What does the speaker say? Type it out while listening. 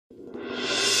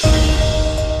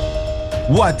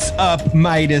What's up,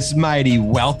 Midas Mighty?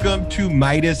 Welcome to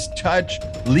Midas Touch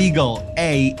Legal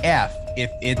AF.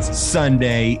 If it's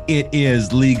Sunday, it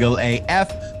is Legal AF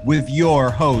with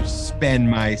your hosts, Ben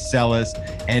Meiselas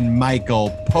and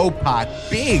Michael Popak.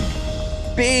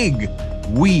 Big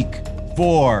week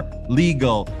for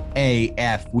Legal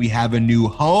AF. We have a new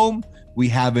home. We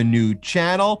have a new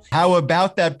channel. How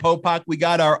about that, Popak? We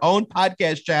got our own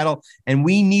podcast channel, and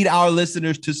we need our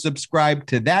listeners to subscribe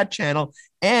to that channel.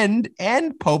 And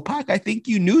Popak, I think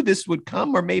you knew this would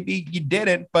come, or maybe you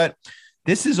didn't, but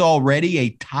this is already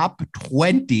a top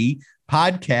 20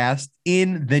 podcast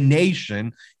in the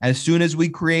nation as soon as we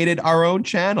created our own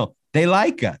channel. They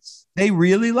like us. They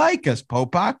really like us,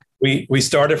 Popak. We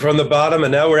started from the bottom,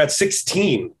 and now we're at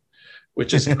 16.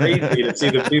 Which is crazy to see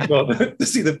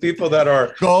the people that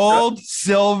are gold,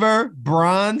 silver,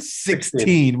 bronze,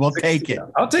 16. We'll take it.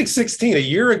 I'll take 16. A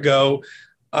year ago,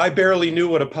 I barely knew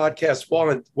what a podcast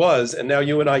was, and now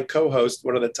you and I co-host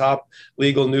one of the top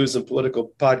legal news and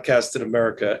political podcasts in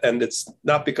America, and it's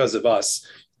not because of us.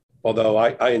 Although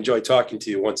I enjoy talking to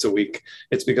you once a week,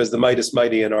 it's because the Midas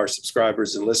Mighty and our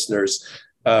subscribers and listeners,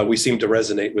 we seem to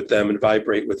resonate with them and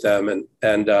vibrate with them,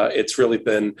 and it's really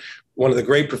been one of the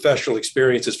great professional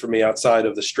experiences for me outside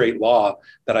of the straight law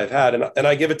that I've had. And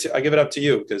I give it up to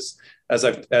you, because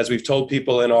as we've told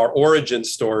people in our origin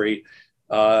story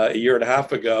a year and a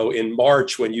half ago in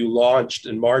March, when you launched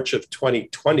in March of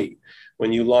 2020,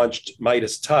 when you launched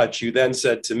Midas Touch, you then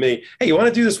said to me, hey, you want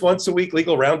to do this once a week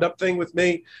legal roundup thing with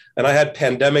me? And I had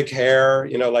pandemic hair,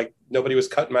 like nobody was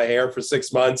cutting my hair for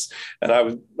 6 months. And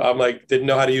I'm like, didn't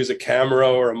know how to use a camera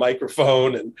or a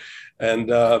microphone. And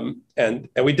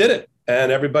we did it,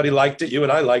 and everybody liked it. You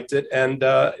and I liked it. And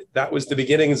that was the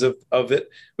beginnings of it.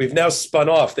 We've now spun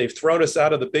off. They've thrown us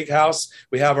out of the big house.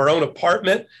 We have our own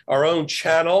apartment, our own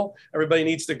channel. Everybody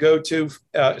needs to go to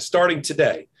starting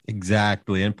today.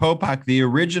 Exactly. And Popak, the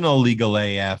original Legal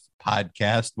AF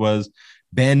podcast was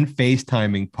Ben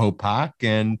FaceTiming Popak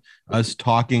and us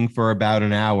talking for about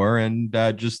an hour and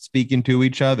just speaking to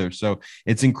each other. So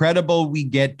it's incredible we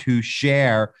get to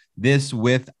share this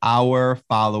with our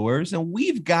followers. And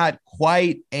we've got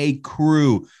quite a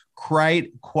crew,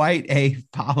 quite a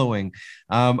following.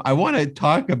 I want to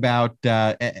talk about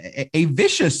a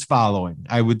vicious following,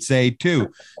 I would say,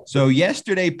 too. So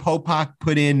yesterday, Popak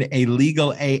put in a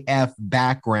Legal AF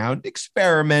background,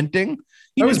 experimenting.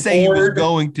 He didn't say he was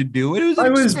going to do it. I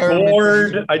was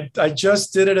bored. I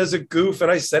just did it as a goof,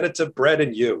 and I sent it to Brett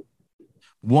and you.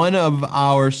 One of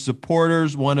our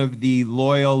supporters, one of the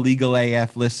loyal Legal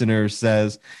AF listeners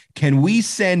says, can we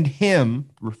send him,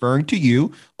 referring to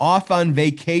you, off on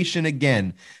vacation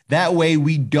again? That way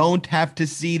we don't have to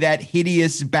see that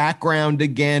hideous background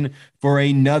again for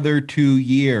another 2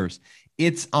 years.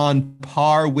 It's on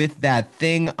par with that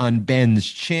thing on Ben's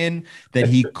chin that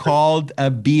he called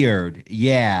a beard.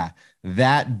 Yeah,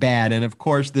 that bad. And of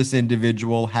course, this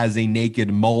individual has a naked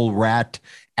mole rat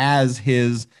as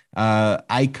his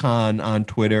icon on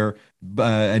Twitter,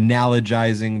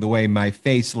 analogizing the way my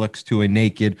face looks to a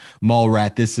naked mole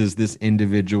rat. This is this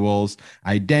individual's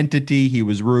identity. He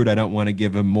was rude. I don't want to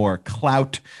give him more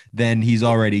clout than he's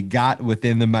already got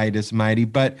within the Midas Mighty,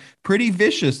 but pretty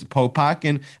vicious, Popak,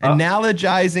 and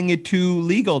analogizing it to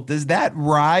legal. Does that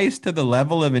rise to the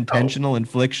level of intentional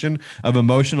infliction of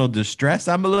emotional distress?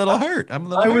 I'm a little hurt.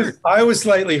 I was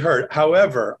slightly hurt.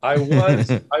 However, I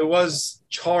was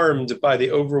charmed by the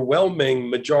overwhelming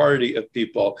majority of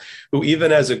people who,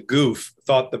 even as a goof,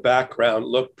 thought the background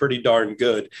looked pretty darn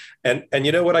good. And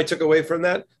you know what I took away from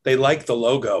that? They like the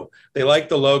logo. They like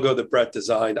the logo that Brett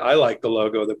designed. I like the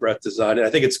logo that Brett designed, and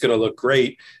I think it's going to look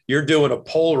great. You're doing a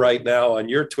poll right now on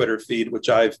your Twitter feed, which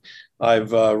I've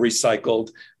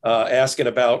recycled, asking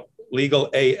about Legal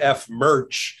AF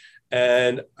merch.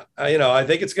 And I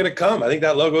think it's going to come. I think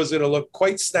that logo is going to look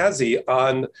quite snazzy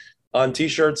on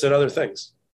T-shirts and other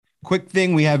things. Quick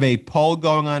thing, we have a poll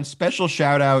going on. Special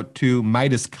shout out to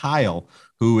Midas Kyle,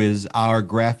 who is our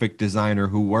graphic designer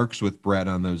who works with Brett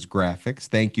on those graphics.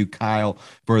 Thank you, Kyle,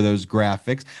 for those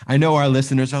graphics. I know our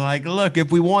listeners are like, look,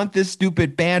 if we want this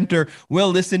stupid banter, we'll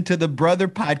listen to the Brother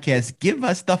podcast. Give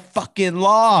us the fucking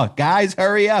law. Guys,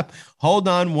 hurry up. Hold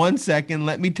on 1 second.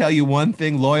 Let me tell you one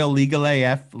thing, loyal Legal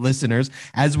AF listeners,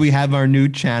 as we have our new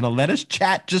channel. Let us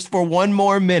chat just for one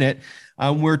more minute.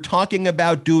 We're talking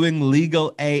about doing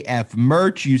Legal AF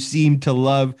merch. You seem to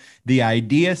love the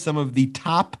idea. Some of the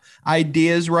top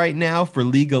ideas right now for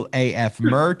Legal AF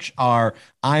merch are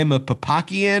I'm a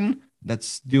Popakian.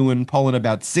 That's pulling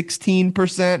about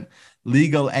 16%.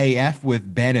 Legal AF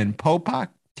with Ben and Popak,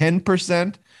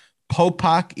 10%.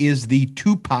 Popak is the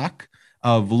Tupac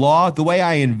of law. The way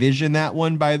I envision that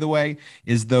one, by the way,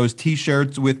 is those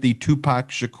T-shirts with the Tupac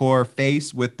Shakur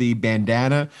face with the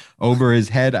bandana over his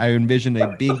head. I envision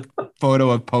a big photo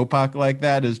of Popak like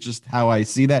that is just how I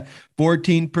see that.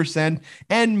 14%.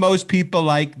 And most people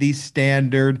like the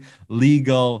standard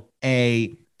legal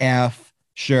AF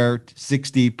shirt,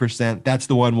 60%. That's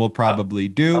the one we'll probably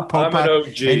do. I'm an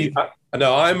Popak, OG.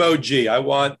 No, I'm OG.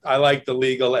 I like the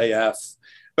legal AF.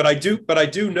 But I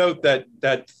do note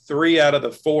that 3 out of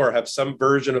the 4 have some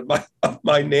version of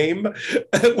my name,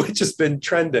 which has been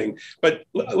trending. But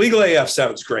legal AF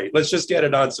sounds great. Let's just get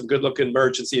it on some good looking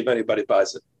merch and see if anybody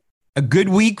buys it. A good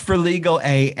week for Legal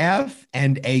AF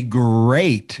and a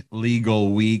great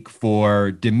legal week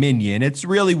for Dominion. It's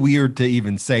really weird to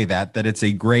even say that it's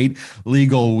a great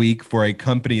legal week for a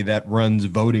company that runs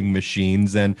voting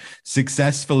machines and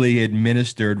successfully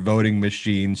administered voting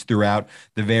machines throughout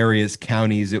the various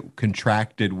counties it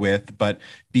contracted with, but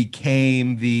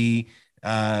became the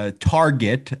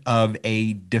target of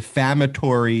a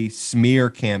defamatory smear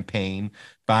campaign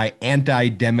by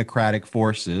anti-democratic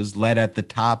forces, led at the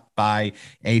top by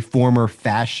a former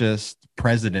fascist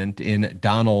president in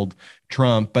Donald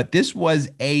Trump. But this was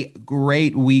a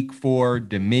great week for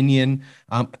Dominion,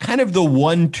 kind of the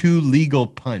 1-2 legal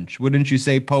punch, wouldn't you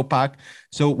say, Popak?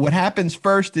 So what happens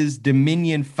first is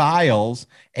Dominion files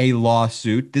a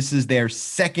lawsuit. This is their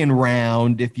second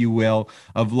round, if you will,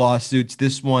 of lawsuits.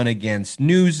 This one against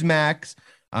Newsmax,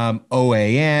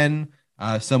 OAN,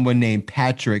 someone named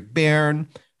Patrick Byrne,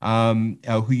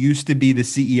 who used to be the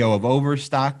CEO of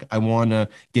Overstock. I want to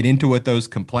get into what those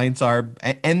complaints are,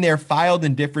 and they're filed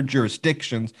in different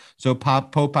jurisdictions. So,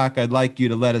 Popak, I'd like you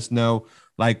to let us know,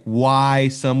 like, why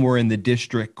some were in the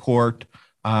district court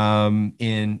in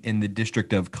the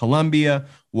District of Columbia,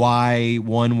 why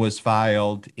one was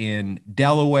filed in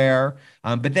Delaware,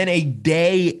 but then a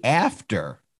day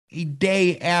after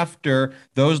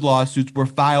those lawsuits were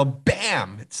filed,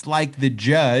 bam, it's like the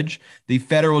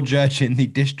federal judge in the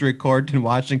district court in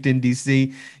Washington,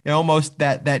 D.C., almost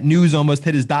that news almost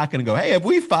hit his dock and go, hey, have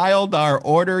we filed our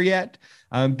order yet?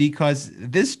 Because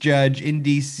this judge in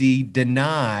D.C.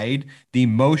 denied the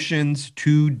motions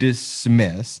to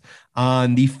dismiss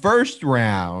on the first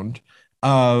round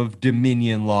of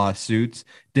Dominion lawsuits,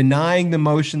 denying the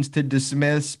motions to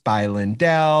dismiss by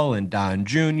Lindell and Don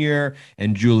Jr.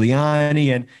 and Giuliani.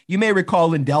 And you may recall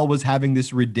Lindell was having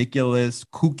this ridiculous,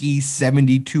 kooky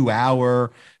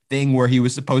 72-hour thing where he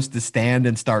was supposed to stand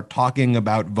and start talking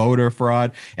about voter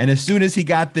fraud. And as soon as he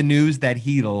got the news that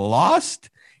he lost,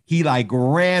 he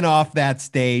ran off that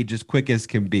stage as quick as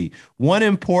can be. One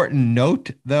important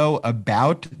note, though,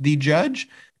 about the judge,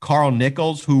 Carl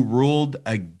Nichols, who ruled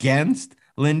against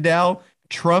Lindell,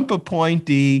 Trump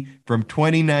appointee from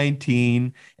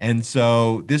 2019. And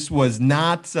so this was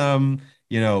not some,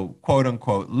 quote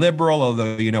unquote liberal,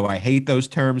 although, I hate those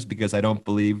terms because I don't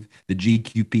believe the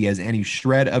GQP has any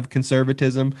shred of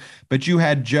conservatism. But you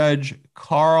had Judge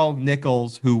Carl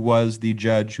Nichols, who was the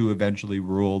judge who eventually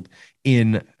ruled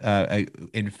in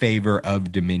favor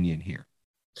of Dominion here.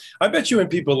 I bet you when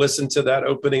people listen to that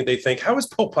opening, they think, how is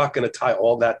Popak going to tie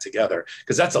all that together?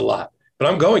 Because that's a lot, but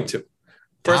I'm going to.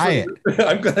 Tie it.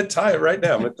 I'm going to tie it right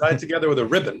now. I'm going to tie it together with a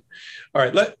ribbon. All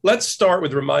right, let's start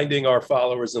with reminding our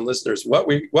followers and listeners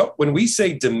when we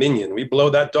say Dominion, we blow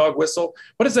that dog whistle.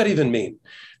 What does that even mean?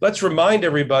 Let's remind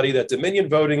everybody that Dominion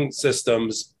Voting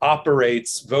Systems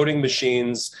operates voting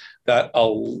machines that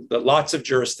lots of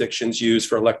jurisdictions use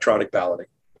for electronic balloting.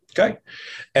 Okay.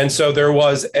 And so there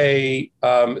was a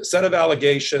set of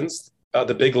allegations,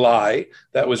 the big lie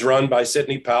that was run by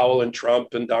Sidney Powell and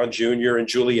Trump and Don Jr. and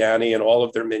Giuliani and all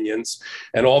of their minions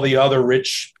and all the other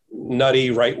rich,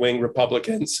 nutty right-wing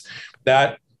Republicans,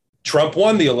 that Trump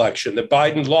won the election, that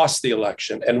Biden lost the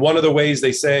election. And one of the ways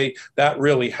they say that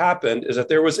really happened is that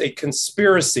there was a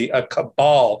conspiracy, a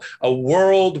cabal, a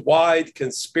worldwide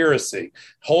conspiracy.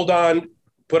 Hold on,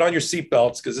 put on your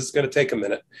seatbelts because this is going to take a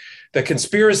minute. The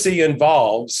conspiracy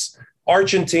involves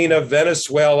Argentina,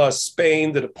 Venezuela,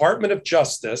 Spain, the Department of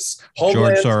Justice,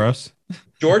 George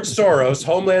Soros,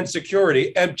 Homeland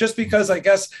Security. And just because I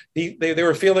guess they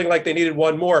were feeling like they needed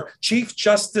one more, Chief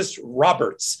Justice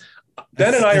Roberts.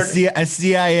 Ben and I are a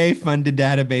CIA-funded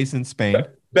database in Spain.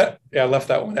 I left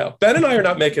that one out. Ben and I are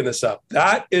not making this up.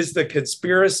 That is the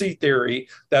conspiracy theory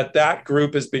that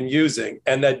group has been using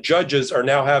and that judges are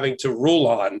now having to rule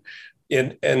on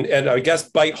and I guess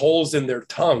bite holes in their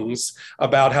tongues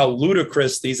about how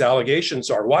ludicrous these allegations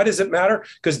are. Why does it matter?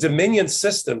 Because Dominion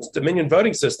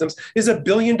Voting Systems is $1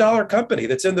 billion company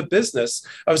that's in the business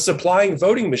of supplying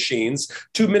voting machines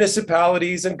to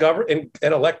municipalities and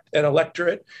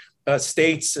electorate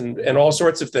states and all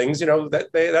sorts of things,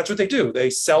 that's what they do. They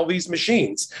sell these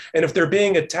machines. And if they're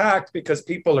being attacked because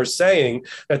people are saying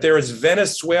that there is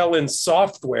Venezuelan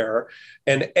software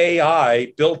and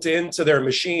AI built into their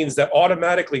machines that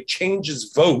automatically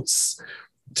changes votes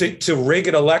to rig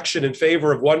an election in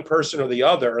favor of one person or the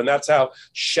other. And that's how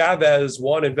Chavez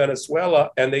won in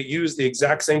Venezuela. And they used the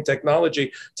exact same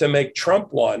technology to make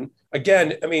Trump won.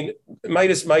 Again, I mean,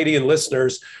 Midas Mighty and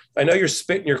listeners, I know you're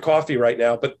spitting your coffee right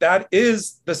now, but that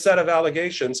is the set of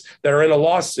allegations that are in a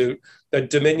lawsuit that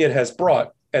Dominion has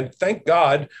brought. And thank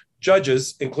God,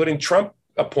 judges, including Trump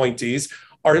appointees,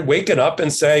 are waking up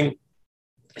and saying,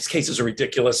 these cases are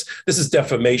ridiculous. This is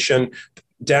defamation.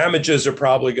 Damages are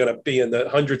probably going to be in the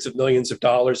hundreds of millions of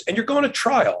dollars, and you're going to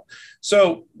trial.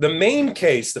 So the main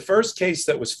case, the first case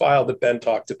that was filed that Ben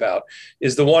talked about,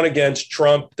 is the one against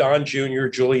Trump, Don Jr.,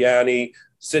 Giuliani,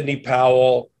 Sidney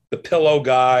Powell, the pillow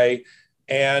guy.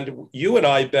 And you and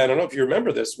I, Ben, I don't know if you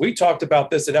remember this, we talked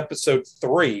about this in episode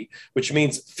 3, which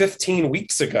means 15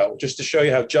 weeks ago, just to show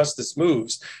you how justice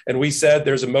moves. And we said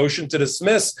there's a motion to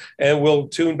dismiss, and we'll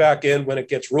tune back in when it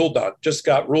gets ruled on. Just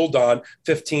got ruled on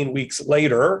 15 weeks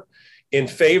later in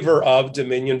favor of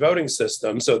Dominion voting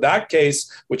system. So that case,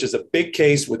 which is a big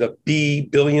case with $1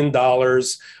 billion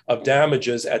of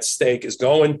damages at stake, is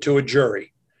going to a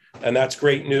jury. And that's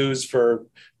great news for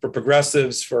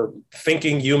progressives, for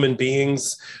thinking human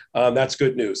beings. That's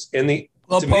good news.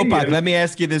 Well, Popok, let me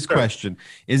ask you this question.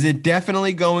 Is it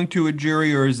definitely going to a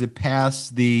jury, or is it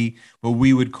past what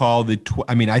we would call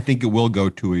I think it will go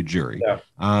to a jury.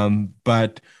 Yeah.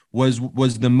 But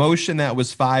was the motion that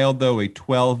was filed, though, a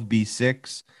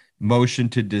 12B6 motion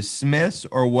to dismiss,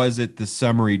 or was it the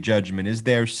summary judgment? Is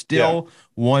there still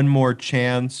one more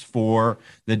chance for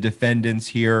the defendants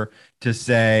here to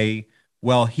say,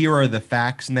 well, here are the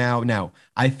facts now? Now,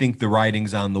 I think the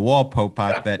writing's on the wall,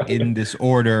 Popok, that in this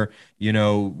order,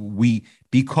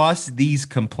 because these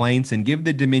complaints, and give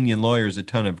the Dominion lawyers a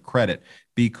ton of credit,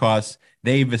 because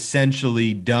they've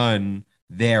essentially done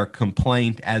their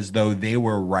complaint as though they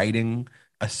were writing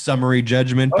a summary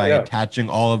judgment by attaching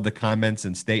all of the comments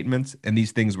and statements, and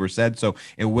these things were said. So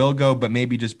it will go, but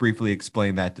maybe just briefly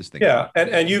explain that distinction. Yeah,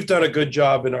 and you've done a good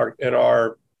job in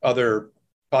our other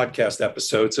podcast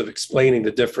episodes of explaining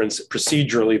the difference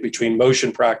procedurally between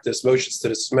motion practice, motions to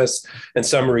dismiss, and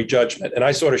summary judgment. And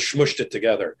I sort of smushed it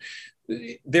together.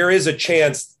 There is a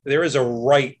chance, there is a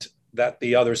right that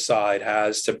the other side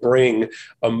has to bring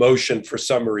a motion for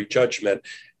summary judgment,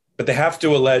 but they have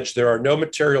to allege there are no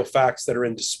material facts that are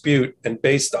in dispute. And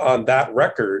based on that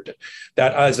record,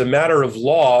 that as a matter of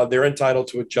law, they're entitled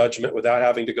to a judgment without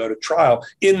having to go to trial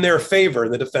in their favor,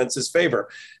 in the defense's favor.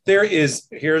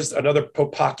 Here's another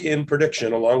Popokian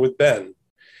prediction along with Ben.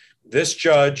 This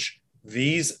judge,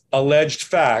 these alleged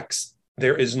facts,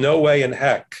 there is no way in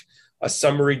heck a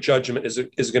summary judgment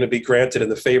is going to be granted in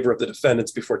the favor of the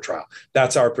defendants before trial.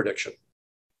 That's our prediction.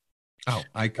 Oh,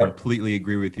 I completely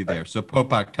agree with you there. So,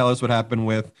 Popok, tell us what happened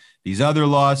with these other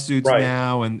lawsuits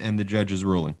now and the judge's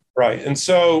ruling. Right. And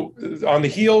so on the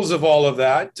heels of all of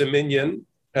that, Dominion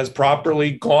has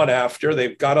properly gone after,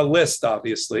 they've got a list,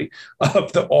 obviously,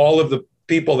 of all of the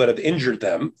people that have injured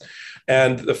them.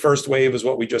 And the first wave is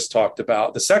what we just talked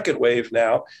about. The second wave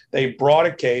now, they brought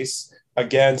a case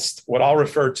against what I'll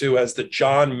refer to as the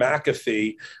John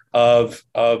McAfee of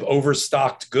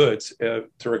overstocked goods.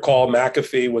 To recall,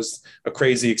 McAfee was a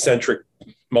crazy, eccentric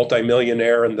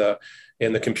multimillionaire in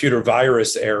the computer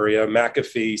virus area,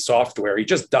 McAfee software. He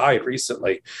just died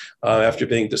recently after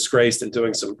being disgraced and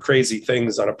doing some crazy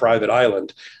things on a private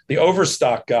island. The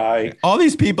Overstock guy. All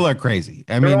these people are crazy.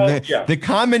 I mean, the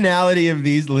commonality of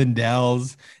these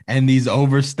Lindells and these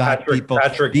Overstock people.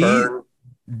 Patrick Byrne.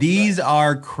 These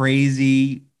are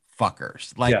crazy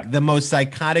fuckers, the most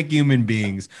psychotic human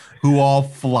beings who all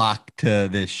flock to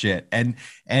this shit and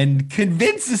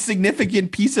convince a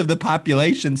significant piece of the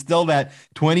population, still that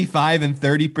 25 and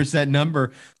 30%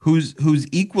 number, who's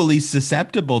equally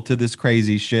susceptible to this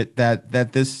crazy shit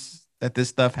that this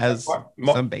stuff has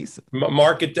some basis.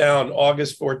 Mark it down,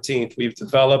 August 14th, we've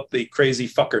developed the crazy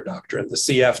fucker doctrine, the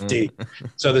CFD.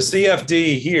 So the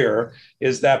CFD here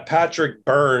is that Patrick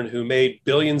Byrne, who made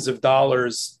billions of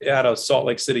dollars out of Salt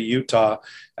Lake City, Utah,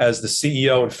 as the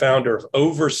CEO and founder of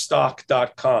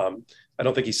Overstock.com. I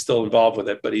don't think he's still involved with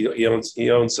it, but he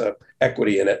owns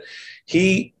equity in it.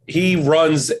 He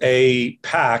runs a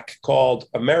PAC called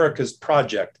America's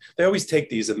Project. They always take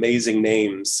these amazing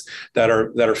names that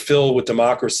are filled with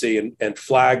democracy and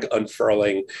flag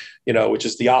unfurling, which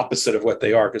is the opposite of what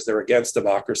they are, because they're against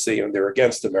democracy and they're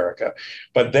against America.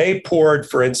 But he poured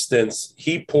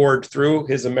through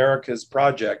his America's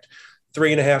Project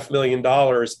 $3.5 million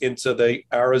into the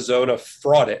Arizona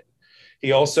fraud it.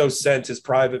 He also sent his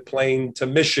private plane to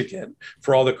Michigan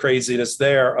for all the craziness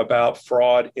there about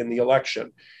fraud in the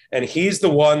election. And he's the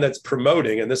one that's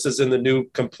promoting, and this is in the new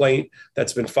complaint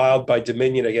that's been filed by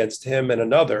Dominion against him and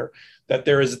another, that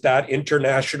there is that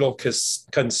international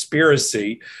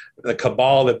conspiracy, the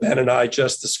cabal that Ben and I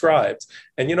just described.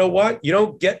 And you know what? You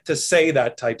don't get to say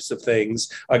that types of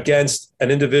things against an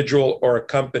individual or a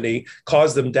company,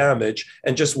 cause them damage,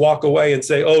 and just walk away and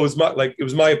say, "Oh, it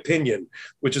was my opinion,"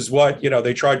 which is what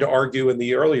they tried to argue in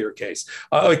the earlier case.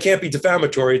 It can't be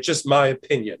defamatory; it's just my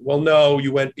opinion. Well, no,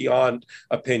 you went beyond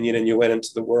opinion and you went into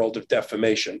the world of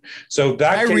defamation. So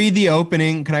that Can I read the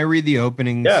opening? Can I read the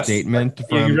opening statement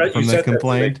from the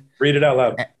complaint? Read it out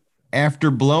loud.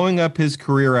 After blowing up his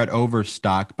career at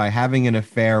Overstock by having an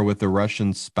affair with a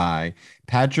Russian spy,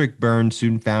 Patrick Byrne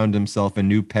soon found himself a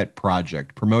new pet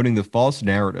project, promoting the false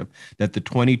narrative that the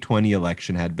 2020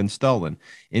 election had been stolen.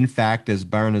 In fact, as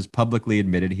Byrne has publicly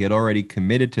admitted, he had already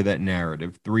committed to that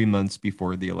narrative 3 months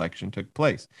before the election took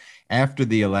place. After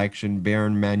the election,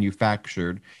 Byrne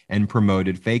manufactured and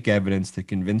promoted fake evidence to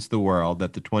convince the world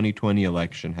that the 2020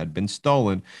 election had been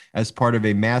stolen as part of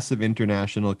a massive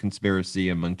international conspiracy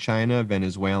among China,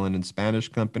 Venezuelan, and Spanish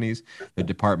companies, the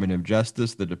Department of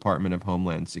Justice, the Department of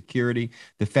Homeland Security,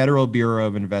 the Federal Bureau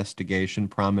of Investigation,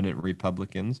 prominent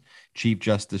Republicans, Chief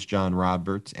Justice John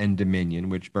Roberts, and Dominion,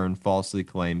 which Byrne falsely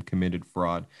claimed committed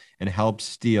fraud and helped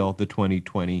steal the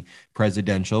 2020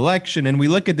 presidential election. And we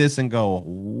look at this and go,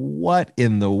 what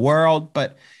in the world?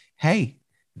 But hey,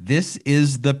 this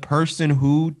is the person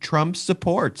who Trump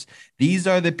supports. These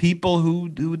are the people who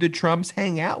the Trumps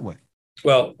hang out with.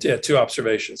 Well, yeah, two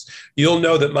observations. You'll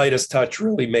know that Midas Touch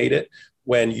really made it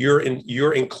when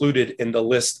you're included in the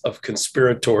list of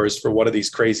conspirators for one of these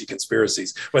crazy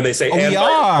conspiracies. When they say, we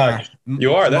are. Touch,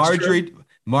 you are. That's true.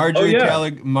 Marjorie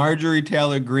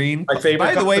Taylor Greene.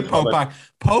 By the way,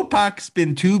 Popak's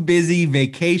been too busy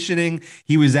vacationing.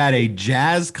 He was at a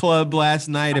jazz club last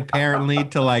night, apparently,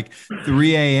 till like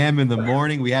 3 a.m. in the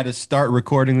morning. We had to start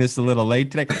recording this a little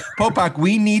late today. Popak,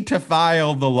 we need to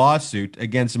file the lawsuit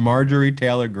against Marjorie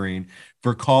Taylor Greene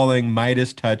for calling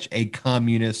Midas Touch a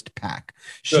communist pack.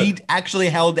 She actually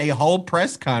held a whole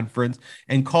press conference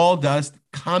and called us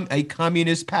a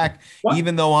communist pack,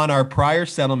 even though on our prior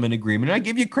settlement agreement, and I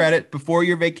give you credit, before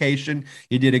your vacation,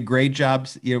 you did a great job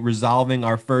resolving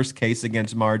our first case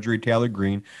against Marjorie Taylor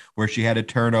Greene, where she had to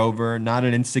turn over not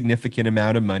an insignificant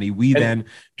amount of money. We then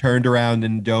turned around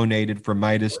and donated for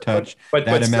Midas Touch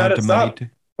that amount of money.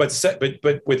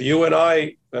 But with you and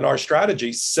I and our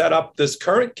strategy set up this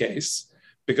current case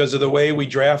because of the way we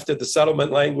drafted the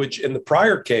settlement language in the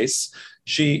prior case.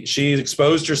 She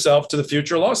exposed herself to the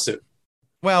future lawsuit.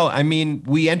 Well, I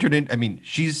mean,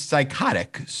 she's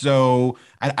psychotic. So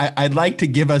I'd like to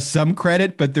give us some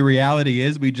credit, but the reality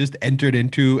is we just entered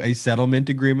into a settlement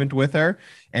agreement with her.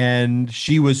 And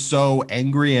she was so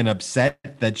angry and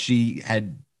upset that she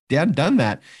had done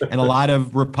that. And a lot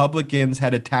of Republicans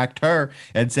had attacked her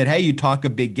and said, hey, you talk a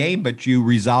big game, but you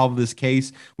resolve this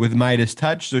case with Midas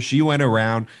Touch. So she went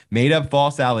around, made up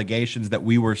false allegations that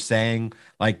we were saying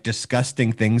like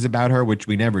disgusting things about her, which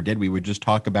we never did. We would just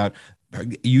talk about,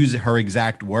 use her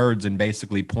exact words and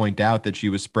basically point out that she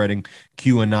was spreading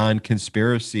QAnon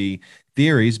conspiracy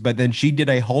theories. But then she did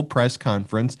a whole press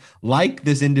conference like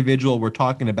this individual we're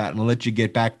talking about, and I'll let you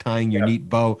get back tying your neat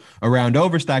bow around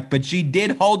Overstock. But she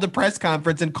did hold a press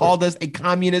conference and called us a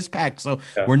communist pack. So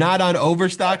we're not on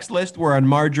Overstock's list. We're on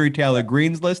Marjorie Taylor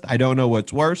Greene's list. I don't know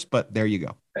what's worse, but there you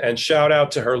go. And shout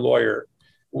out to her lawyer.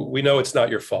 We know it's not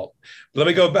your fault. Let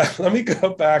me go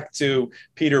back to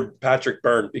Patrick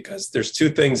Byrne, because there's two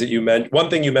things that you mentioned. One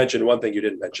thing you mentioned, one thing you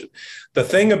didn't mention. The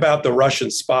thing about the Russian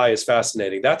spy is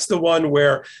fascinating. That's the one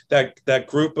where that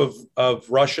group of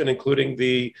Russian, including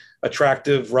the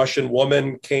attractive Russian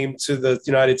woman, came to the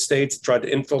United States, tried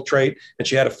to infiltrate, and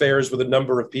she had affairs with a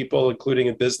number of people, including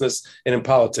in business and in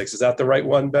politics. Is that the right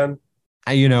one, Ben?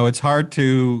 It's hard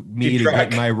to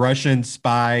get my Russian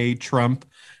spy Trump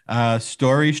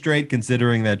story straight,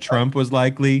 considering that Trump was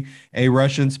likely a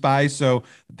Russian spy. So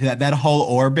that whole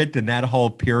orbit and that whole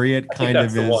period kind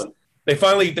of is. One. They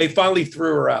finally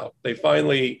threw her out. They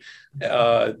finally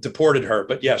deported her.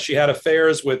 But yeah, she had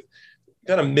affairs with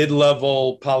kind of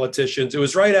mid-level politicians. It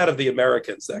was right out of The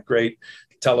Americans, that great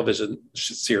television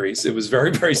series. It was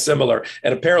very, very similar.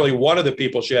 And apparently one of the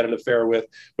people she had an affair with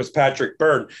was Patrick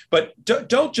Byrne. But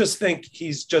don't just think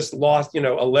he's just lost,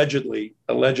 allegedly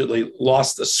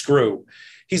lost a screw.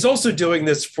 He's also doing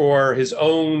this for his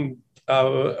own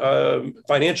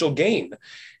financial gain.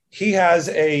 He has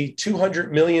a $200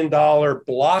 million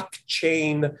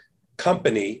blockchain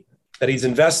company that he's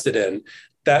invested in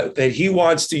that he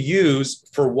wants to use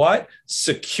for what?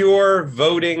 Secure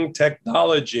voting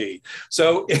technology.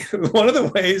 So one of the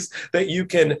ways that you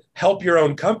can help your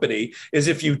own company is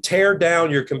if you tear down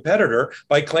your competitor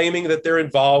by claiming that they're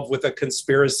involved with a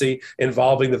conspiracy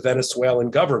involving the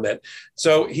Venezuelan government.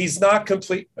 So he's not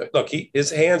complete. Look, his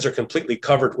hands are completely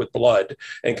covered with blood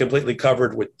and completely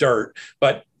covered with dirt.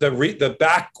 But the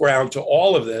background to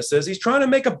all of this is he's trying to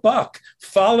make a buck.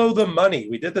 Follow the money.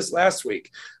 We did this last week.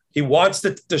 He wants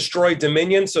to destroy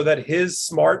Dominion so that his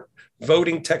smart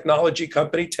voting technology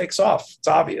company takes off. It's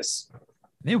obvious.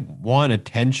 They want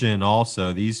attention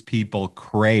also. These people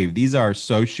crave. These are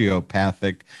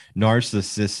sociopathic,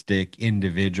 narcissistic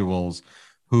individuals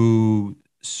who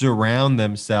surround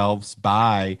themselves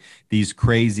by these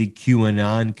crazy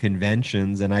QAnon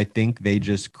conventions. And I think they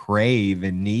just crave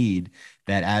and need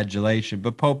that adulation.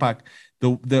 But Popak,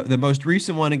 the most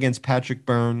recent one against Patrick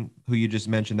Byrne, who you just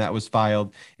mentioned, that was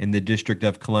filed in the District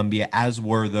of Columbia, as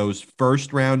were those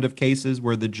first round of cases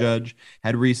where the judge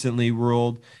had recently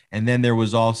ruled. And then there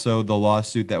was also the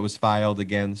lawsuit that was filed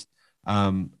against,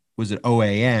 was it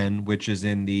OAN, which is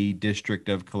in the District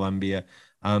of Columbia.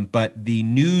 But the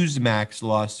Newsmax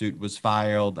lawsuit was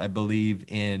filed, I believe,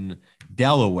 in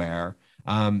Delaware.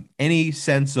 Any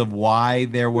sense of why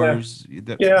there was?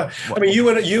 I mean,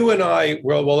 you and I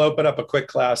will open up a quick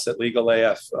class at Legal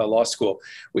AF Law School.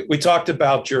 We talked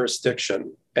about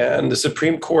jurisdiction, and the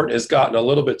Supreme Court has gotten a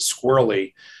little bit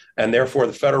squirrely, and therefore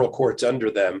the federal courts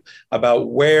under them, about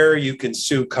where you can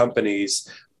sue companies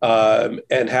and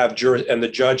the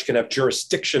judge can have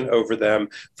jurisdiction over them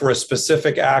for a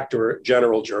specific act or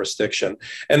general jurisdiction.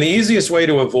 And the easiest way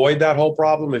to avoid that whole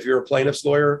problem, if you're a plaintiff's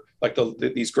lawyer, like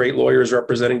these great lawyers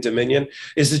representing Dominion,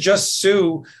 is to just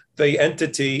sue the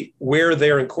entity where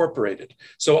they're incorporated.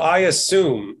 So I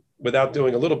assume, without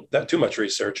doing too much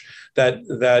research, that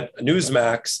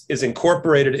Newsmax is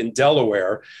incorporated in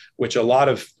Delaware, which a lot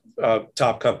of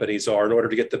top companies are, in order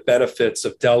to get the benefits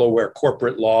of Delaware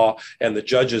corporate law and the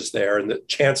judges there and the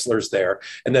chancellors there,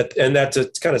 and that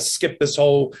to kind of skip this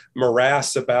whole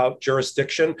morass about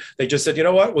jurisdiction, they just said, you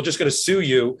know what, we're just going to sue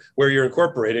you where you're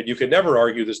incorporated. You can never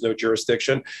argue there's no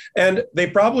jurisdiction, and they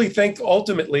probably think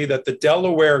ultimately that the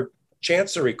Delaware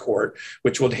Chancery Court,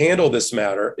 which will handle this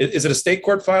matter. Is it a state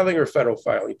court filing or a federal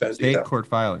filing? State court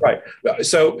filing. Right.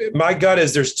 So my gut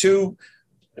is there's two.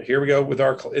 Here we go with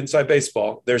our inside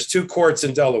baseball. There's two courts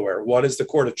in Delaware. One is the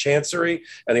Court of Chancery,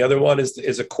 and the other one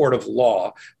is a court of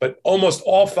law. But almost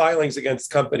all filings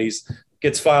against companies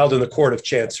gets filed in the Court of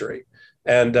Chancery.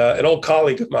 And an old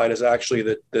colleague of mine is actually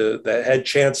the head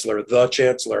chancellor,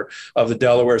 of the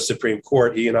Delaware Supreme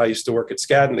Court. He and I used to work at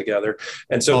Skadden together.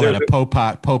 And so there's a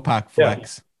Popak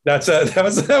flex. Yeah.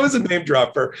 That was a name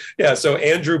dropper. Yeah. So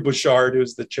Andrew Bouchard,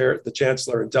 who's the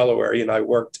chancellor in Delaware, he and I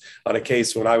worked on a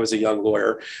case when I was a young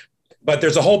lawyer. But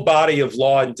there's a whole body of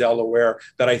law in Delaware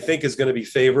that I think is going to be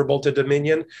favorable to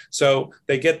Dominion. So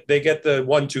they get the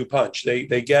 1-2 punch.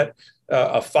 They get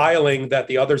a filing that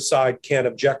the other side can't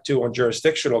object to on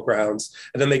jurisdictional grounds,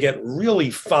 and then they get really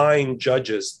fine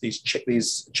judges, these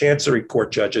Chancery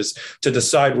Court judges, to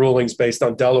decide rulings based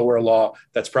on Delaware law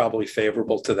that's probably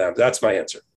favorable to them. That's my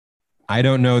answer. I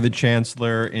don't know the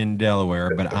chancellor in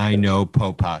Delaware, but I know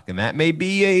Popak, and that may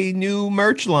be a new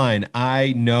merch line.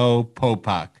 I know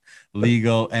Popak.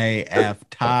 Legal AF.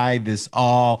 Tie this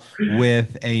all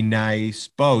with a nice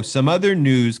bow. Some other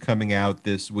news coming out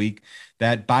this week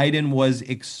that Biden was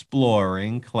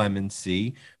exploring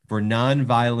clemency for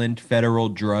nonviolent federal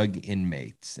drug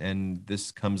inmates. And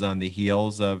this comes on the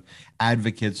heels of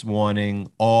advocates wanting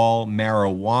all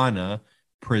marijuana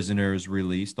prisoners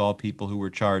released, all people who were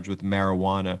charged with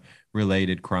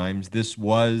marijuana-related crimes. This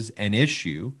was an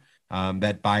issue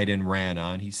that Biden ran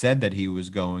on. He said that he was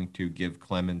going to give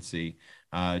clemency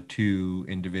to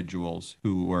individuals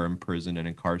who were imprisoned and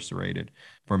incarcerated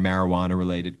for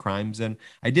marijuana-related crimes. And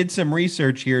I did some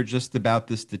research here just about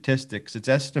the statistics. It's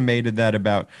estimated that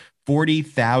about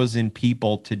 40,000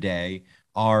 people today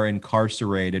are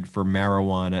incarcerated for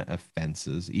marijuana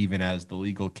offenses, even as the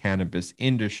legal cannabis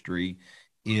industry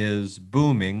is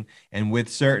booming, and with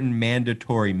certain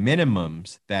mandatory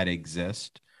minimums that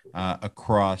exist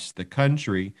across the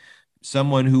country,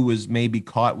 someone who was maybe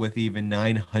caught with even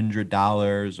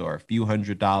 $900 or a few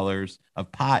 $100s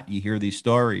of pot, you hear these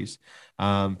stories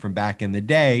from back in the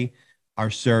day, are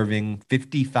serving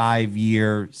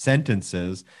 55-year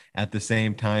sentences. At the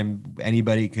same time,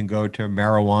 anybody can go to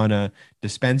marijuana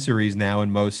dispensaries now in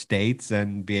most states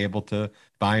and be able to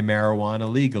buy marijuana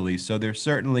legally. So there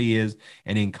certainly is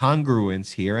an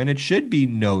incongruence here. And it should be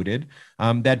noted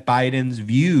that Biden's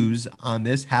views on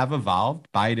this have evolved.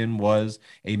 Biden was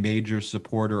a major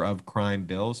supporter of crime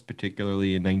bills,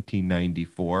 particularly in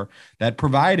 1994, that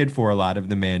provided for a lot of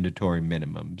the mandatory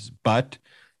minimums. But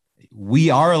we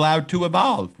are allowed to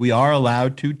evolve. We are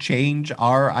allowed to change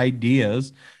our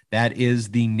ideas. That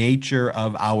is the nature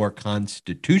of our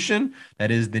Constitution.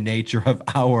 That is the nature of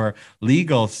our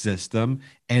legal system.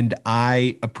 And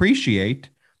I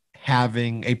appreciate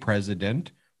having a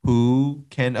president who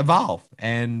can evolve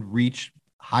and reach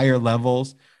higher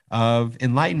levels of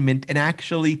enlightenment and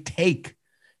actually take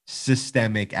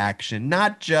systemic action,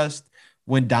 not just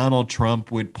when Donald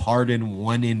Trump would pardon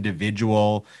one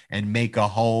individual and make a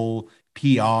whole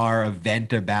PR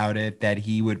event about it, that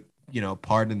he would,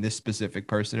 pardon this specific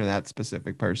person or that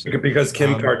specific person. Because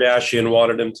Kim Kardashian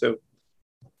wanted him to.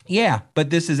 Yeah, but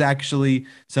this is actually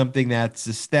something that's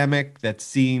systemic, that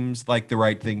seems like the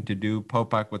right thing to do.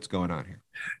 Popok, what's going on here?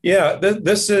 Yeah,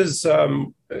 this is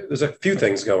there's a few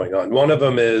things going on. One of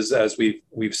them is, as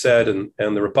we've said, and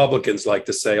the Republicans like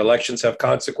to say, elections have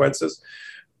consequences.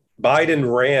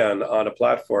 Biden ran on a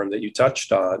platform that you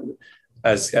touched on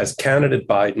as candidate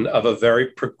Biden of a very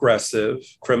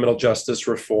progressive criminal justice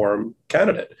reform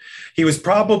candidate. He was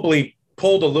probably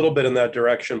pulled a little bit in that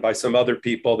direction by some other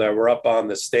people that were up on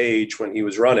the stage when he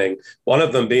was running, one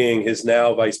of them being his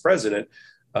now vice president,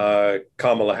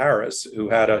 Kamala Harris, who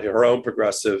had her own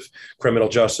progressive criminal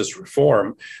justice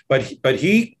reform. But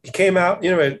he came out,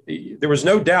 there was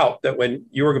no doubt that when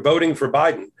you were voting for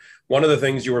Biden, one of the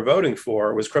things you were voting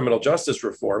for was criminal justice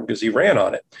reform because he ran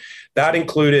on it. That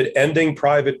included ending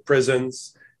private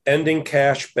prisons, ending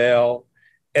cash bail,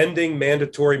 ending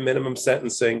mandatory minimum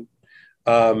sentencing,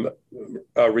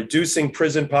 reducing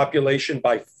prison population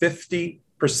by 50%,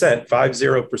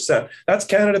 50%. That's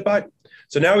candidate Biden.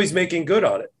 So now he's making good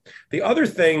on it. The other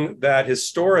thing that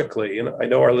historically, and I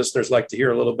know our listeners like to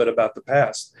hear a little bit about the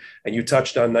past, and you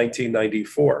touched on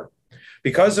 1994,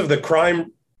 because of the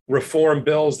crime reform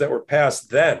bills that were passed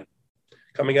then,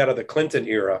 coming out of the Clinton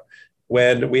era,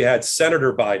 when we had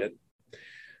Senator Biden,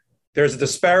 there's a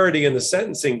disparity in the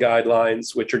sentencing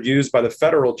guidelines, which are used by the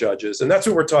federal judges. And that's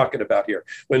what we're talking about here.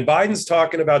 When Biden's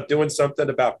talking about doing something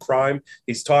about crime,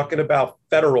 he's talking about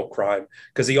federal crime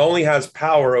because he only has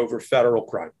power over federal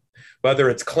crime. Whether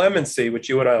it's clemency, which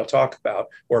you and I will talk about,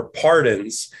 or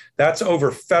pardons, that's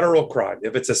over federal crime.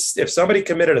 If somebody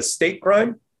committed a state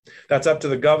crime, that's up to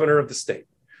the governor of the state.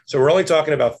 So we're only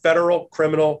talking about federal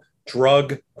criminal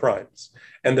drug crimes.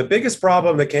 And the biggest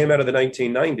problem that came out of the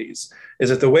 1990s is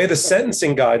that the way the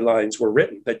sentencing guidelines were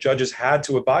written, that judges had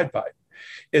to abide by,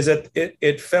 is that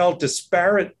it fell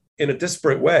disparate in a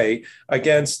disparate way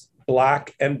against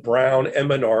Black and brown and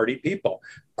minority people.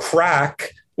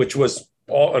 Crack, which was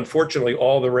unfortunately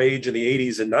all the rage in the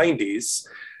 80s and 90s,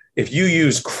 if you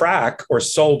used crack or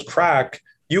sold crack,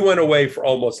 you went away for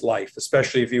almost life,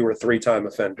 especially if you were a three-time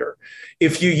offender.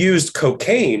 If you used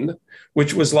cocaine,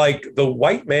 which was like the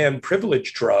white man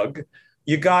privilege drug,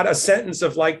 you got a sentence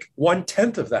of like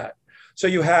 1/10 of that. So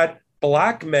you had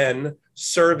Black men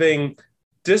serving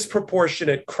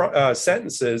disproportionate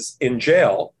sentences in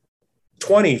jail,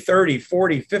 20, 30,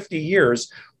 40, 50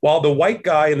 years, while the white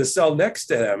guy in the cell next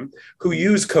to him who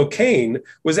used cocaine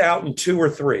was out in 2 or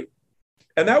 3.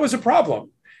 And that was a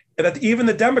problem. And that even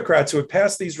the Democrats who had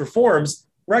passed these reforms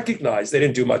recognized. They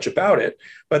didn't do much about it,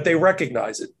 but they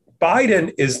recognize it.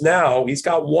 Biden is now, he's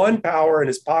got one power in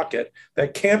his pocket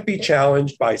that can't be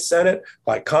challenged by Senate,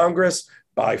 by Congress,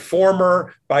 by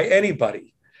by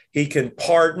anybody. He can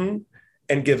pardon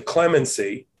and give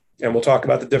clemency, and we'll talk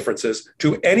about the differences,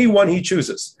 to anyone he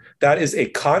chooses. That is a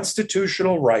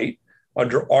constitutional right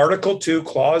under Article 2,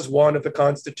 Clause 1 of the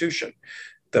Constitution.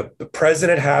 The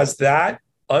president has that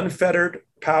unfettered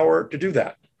power to do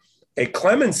that. A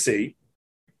clemency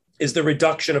is the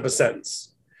reduction of a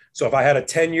sentence. So if I had a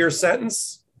 10-year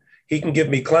sentence, he can give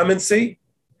me clemency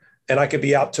and I could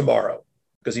be out tomorrow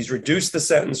because he's reduced the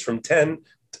sentence from 10,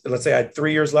 let's say I had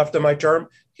 3 years left of my term.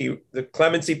 The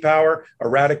clemency power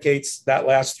eradicates that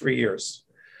last 3 years.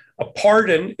 A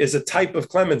pardon is a type of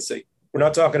clemency. We're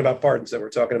not talking about pardons, we're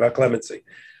talking about clemency.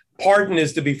 Pardon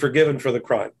is to be forgiven for the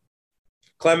crime.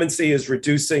 Clemency is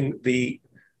reducing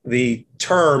the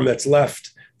term that's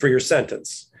left for your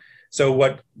sentence. So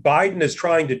what Biden is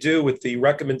trying to do with the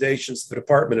recommendations to the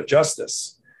Department of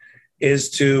Justice is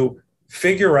to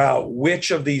figure out which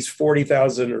of these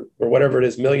 40,000 or whatever it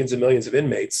is, millions and millions of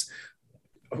inmates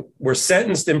were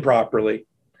sentenced improperly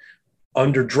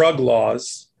under drug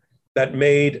laws that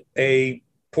made a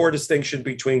poor distinction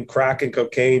between crack and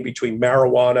cocaine, between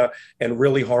marijuana and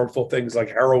really harmful things like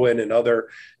heroin and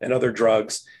other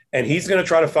drugs. And he's going to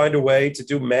try to find a way to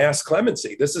do mass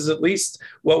clemency. This is at least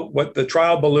what the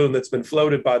trial balloon that's been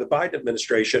floated by the Biden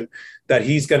administration, that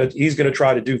he's going to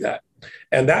try to do that.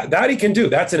 And that he can do.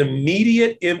 That's an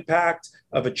immediate impact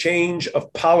of a change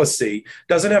of policy.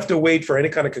 Doesn't have to wait for any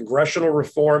kind of congressional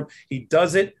reform. He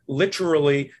does it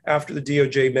literally after the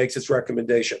DOJ makes its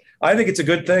recommendation. I think it's a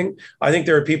good thing. I think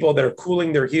there are people that are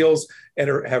cooling their heels and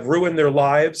have ruined their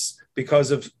lives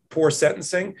because of poor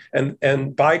sentencing, and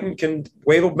Biden can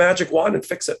wave a magic wand and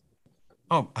fix it.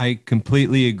 Oh, I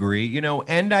completely agree.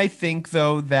 And I think,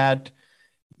 though, that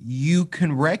you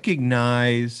can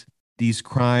recognize these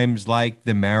crimes like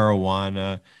the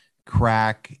marijuana,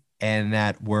 crack, and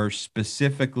that were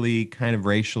specifically kind of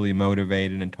racially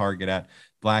motivated and target at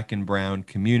Black and brown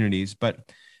communities.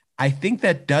 But I think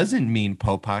that doesn't mean,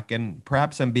 Popok, and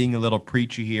perhaps I'm being a little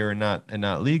preachy here and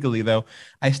not legally, though.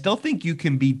 I still think you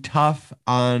can be tough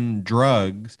on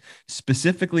drugs,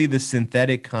 specifically the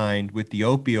synthetic kind with the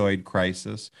opioid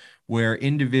crisis, where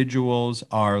individuals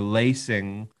are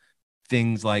lacing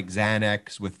things like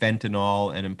Xanax with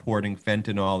fentanyl and importing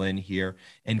fentanyl in here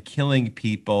and killing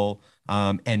people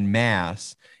en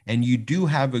masse. And you do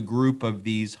have a group of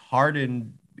these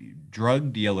hardened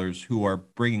drug dealers who are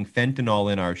bringing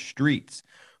fentanyl in our streets,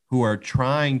 who are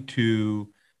trying to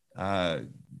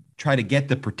get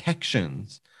the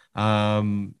protections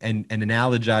and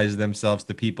analogize themselves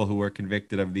to people who were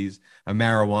convicted of these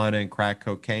marijuana and crack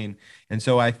cocaine. And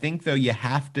so I think, though, you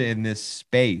have to, in this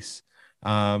space,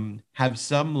 have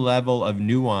some level of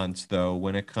nuance, though,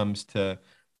 when it comes to,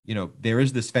 there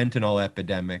is this fentanyl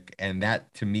epidemic, and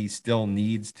that to me still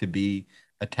needs to be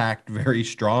attacked very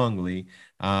strongly,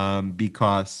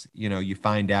 because, you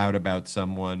find out about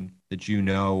someone that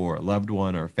or a loved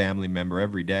one or a family member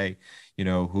every day,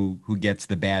 who gets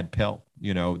the bad pill,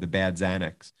 the bad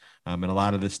Xanax. And a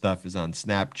lot of this stuff is on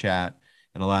Snapchat,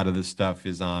 and a lot of this stuff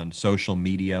is on social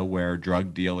media, where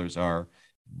drug dealers are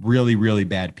really, really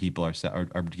bad people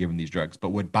are given these drugs. But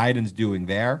what Biden's doing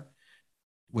there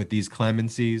with these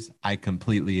clemencies, I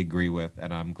completely agree with,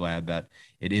 and I'm glad that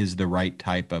it is the right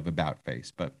type of about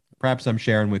face. But perhaps I'm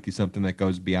sharing with you something that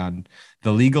goes beyond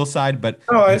the legal side. But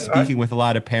speaking with a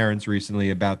lot of parents recently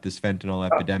about this fentanyl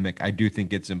epidemic, I do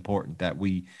think it's important that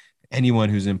anyone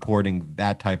who's importing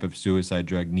that type of suicide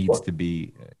drug needs to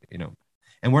be,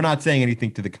 and we're not saying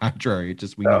anything to the contrary. It's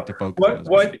just we need to focus.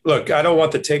 Look, I don't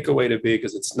want the takeaway to be,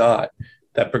 because it's not,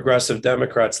 that progressive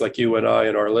Democrats like you and I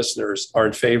and our listeners are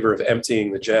in favor of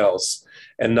emptying the jails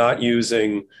and not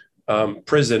using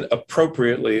prison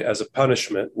appropriately as a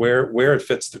punishment where it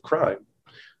fits the crime.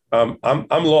 I'm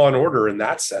law and order in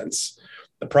that sense.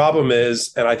 The problem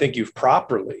is, and I think you've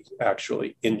properly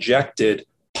actually injected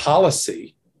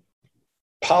policy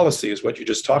is what you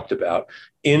just talked about,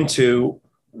 into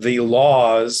the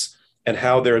laws and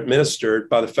how they're administered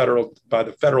by the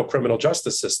federal criminal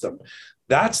justice system.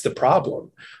 That's the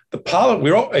problem.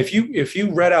 If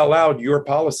you read out loud your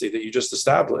policy that you just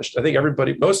established, I think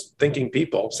most thinking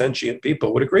people, sentient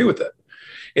people, would agree with it.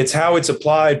 It's how it's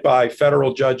applied by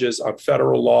federal judges on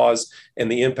federal laws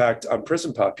and the impact on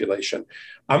prison population.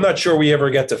 I'm not sure we ever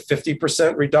get to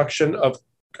 50% reduction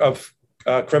of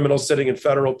criminals sitting in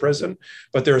federal prison,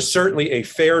 but there is certainly a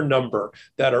fair number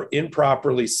that are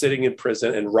improperly sitting in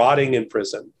prison and rotting in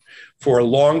prison for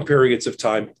long periods of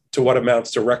time, to what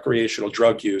amounts to recreational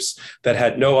drug use that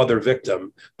had no other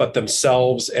victim but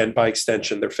themselves and, by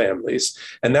extension, their families.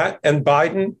 And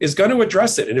Biden is going to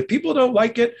address it. And if people don't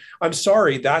like it, I'm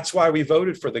sorry. That's why we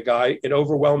voted for the guy in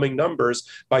overwhelming numbers,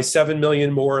 by 7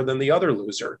 million more than the other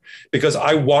loser, because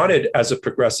I wanted, as a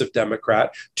progressive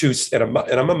Democrat, and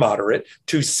I'm a moderate,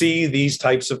 to see these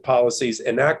types of policies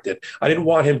enacted. I didn't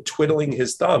want him twiddling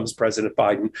his thumbs, President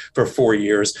Biden, for 4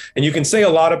 years. And you can say a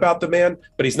lot about the man,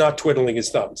 but he's not twiddling his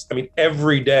thumbs. I mean,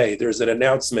 every day there's an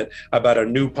announcement about a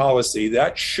new policy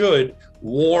that should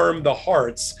warm the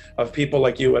hearts of people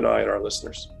like you and I and our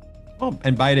listeners. Well,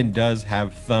 and Biden does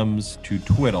have thumbs to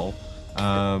twiddle.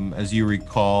 As you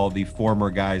recall, the former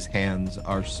guy's hands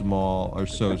are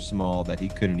so small that he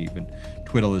couldn't even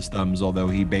twiddle his thumbs, although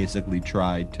he basically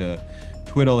tried to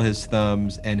twiddle his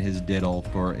thumbs and his diddle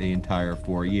for the entire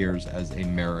 4 years as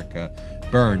America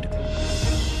burned.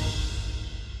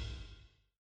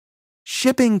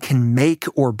 Shipping can make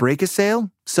or break a sale,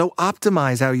 so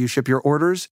optimize how you ship your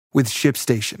orders with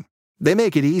ShipStation. They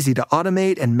make it easy to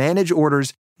automate and manage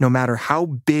orders no matter how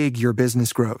big your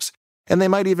business grows. And they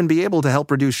might even be able to help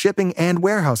reduce shipping and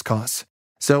warehouse costs.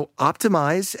 So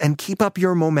optimize and keep up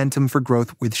your momentum for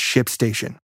growth with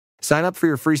ShipStation. Sign up for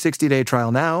your free 60-day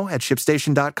trial now at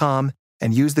ShipStation.com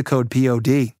and use the code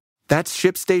POD. That's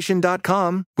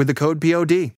ShipStation.com with the code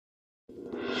POD.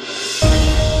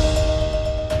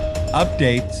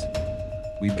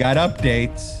 Updates. We've got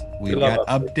updates. We've got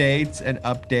updates and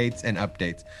updates and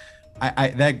updates.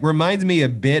 That reminds me a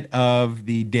bit of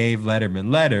the Dave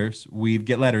Letterman letters. We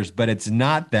get letters, but it's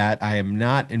not that. I am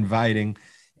not inviting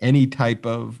any type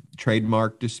of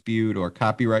trademark dispute or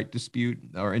copyright dispute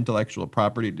or intellectual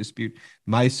property dispute.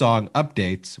 My song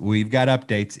Updates, We've Got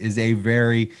Updates, is a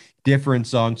very different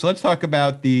song. So let's talk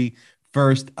about the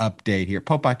first update here.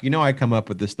 Popok, I come up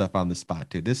with this stuff on the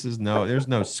spot too. There's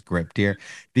no script here.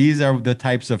 These are the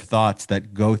types of thoughts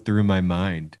that go through my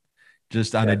mind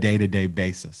just on a day-to-day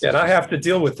basis. Yeah, and I have to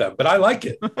deal with them, but I like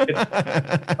it.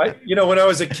 When I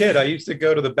was a kid, I used to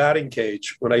go to the batting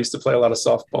cage when I used to play a lot of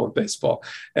softball and baseball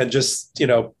and just,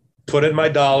 put in my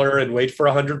dollar and wait for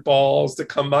 100 balls to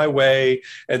come my way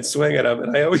and swing at them.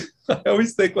 And I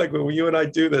always think, like, when you and I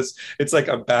do this, it's like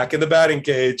I'm back in the batting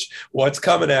cage. What's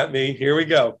coming at me? Here we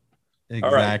go.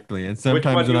 Exactly. Right. And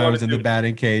sometimes when I was in the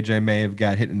batting cage, I may have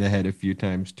got hit in the head a few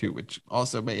times too, which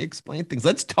also may explain things.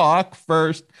 Let's talk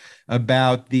first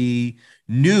about the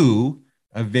new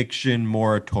eviction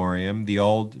moratorium. The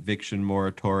old eviction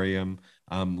moratorium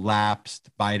lapsed.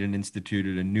 Biden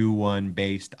instituted a new one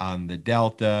based on the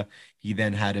Delta. He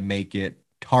then had to make it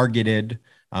targeted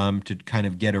to kind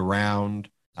of get around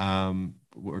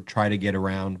or try to get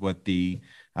around what the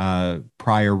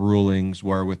prior rulings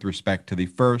were with respect to the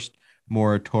first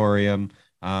moratorium.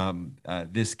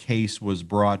 This case was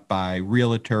brought by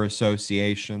realtor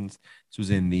associations. This was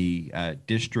in the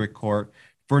district court.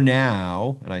 For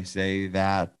now, and I say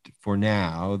that for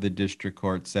now, the district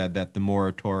court said that the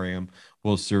moratorium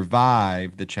will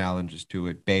survive the challenges to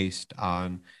it based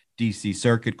on DC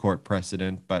Circuit Court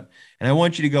precedent. And I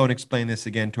want you to go and explain this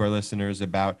again to our listeners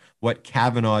about what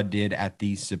Kavanaugh did at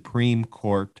the Supreme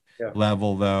Court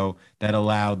level, though, that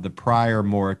allowed the prior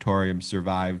moratorium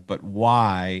survive, but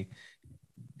why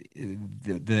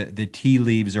the tea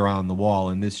leaves are on the wall.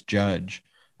 And this judge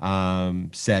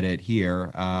said it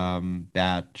here,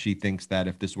 that she thinks that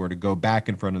if this were to go back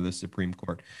in front of the Supreme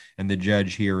Court, and the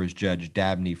judge here is Judge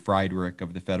Dabney Friedrich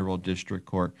of the Federal District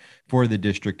Court for the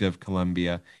District of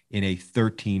Columbia, in a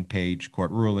 13-page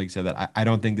court ruling, said that I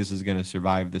don't think this is going to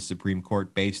survive the Supreme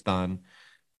Court based on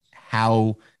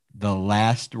how the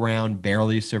last round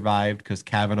barely survived, because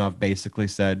Kavanaugh basically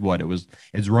said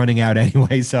it's running out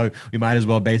anyway, so we might as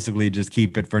well basically just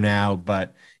keep it for now,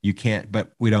 but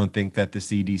we don't think that the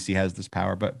CDC has this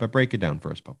power. But break it down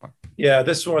for us, Popok. Yeah,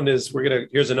 this one is,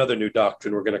 here's another new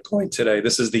doctrine we're going to coin today.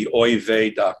 This is the oy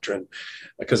vey doctrine.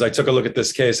 Because I took a look at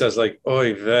this case, I was like,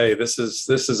 oy vey, this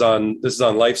is on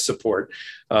life support,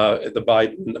 the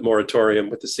Biden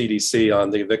moratorium with the CDC on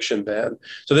the eviction ban.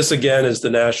 So this again is the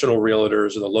national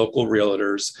realtors or the local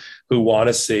realtors who want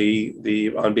to see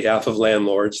on behalf of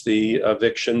landlords, the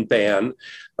eviction ban,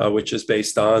 which is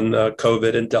based on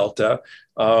COVID and Delta,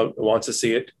 wants to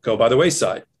see it go by the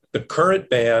wayside. The current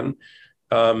ban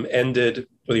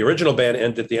the original ban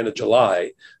ended at the end of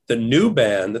July. The new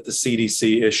ban that the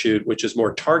CDC issued, which is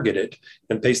more targeted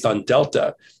and based on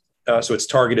Delta, so it's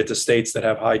targeted to states that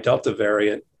have high Delta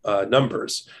variant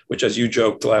numbers, which, as you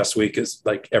joked last week, is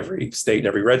like every state and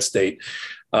every red state.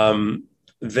 That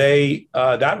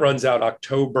runs out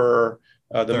October.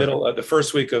 The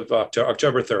first week of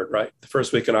October 3rd, right? The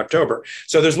first week in October.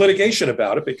 So there's litigation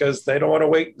about it because they don't want to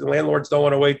wait. The landlords don't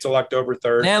want to wait till October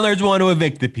 3rd. Landlords want to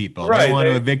evict the people. Right. They want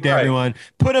to evict everyone.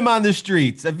 Put them on the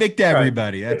streets. Evict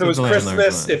everybody. Right.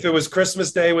 If it was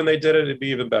Christmas Day when they did it, it'd be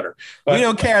even better. But we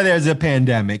don't care. There's a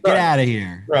pandemic. Get out of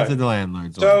here. Right. That's what the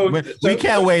landlords want. We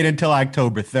can't wait until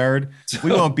October 3rd.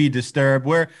 We won't be disturbed.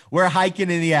 We're hiking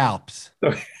in the Alps.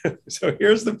 So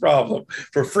here's the problem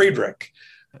for Friedrich.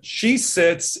 She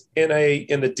sits in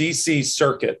the DC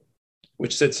Circuit,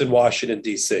 which sits in Washington,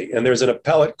 DC. And there's an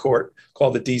appellate court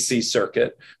called the DC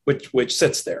Circuit, which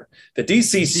sits there. The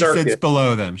DC Circuit sits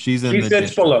below them. She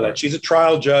sits below that. She's a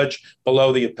trial judge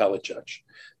below the appellate judge.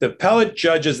 The appellate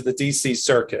judges of the DC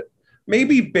Circuit may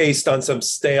be based on some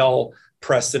stale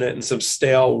precedent and some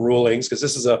stale rulings, because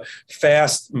this is a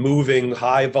fast moving,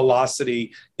 high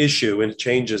velocity issue, and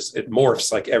it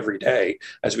morphs like every day,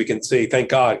 as we can see. Thank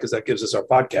God, because that gives us our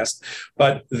podcast.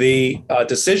 But the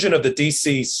decision of the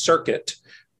DC Circuit,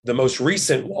 the most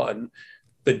recent one,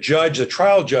 the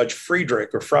trial judge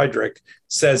Friedrich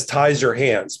says ties her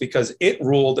hands, because it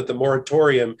ruled that the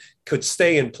moratorium could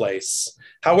stay in place.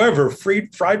 However,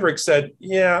 Friedrich said,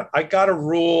 I got a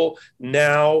rule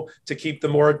now to keep the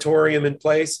moratorium in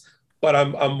place. but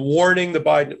I'm warning the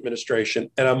Biden administration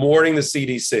and I'm warning the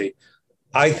CDC.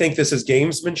 I think this is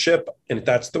gamesmanship, and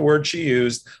that's the word she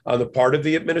used, on the part of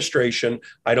the administration.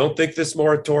 I don't think this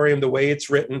moratorium, the way it's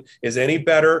written, is any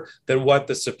better than what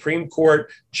the Supreme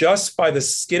Court, just by the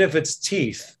skin of its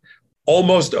teeth,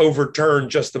 almost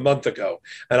overturned just a month ago.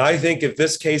 And I think if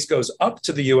this case goes up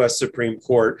to the U.S. Supreme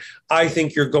Court, I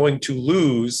think you're going to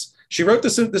lose. She wrote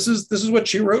this. This is what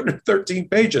she wrote in 13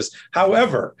 pages.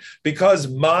 However, because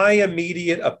my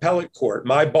immediate appellate court,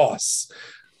 my boss,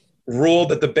 ruled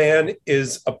that the ban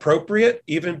is appropriate,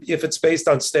 even if it's based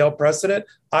on stale precedent,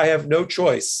 I have no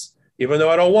choice, even though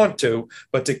I don't want to,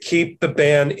 but to keep the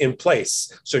ban in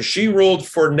place. So she ruled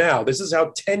for now. This is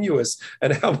how tenuous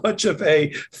and how much of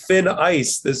a thin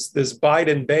ice this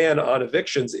Biden ban on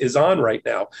evictions is on right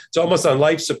now. It's almost on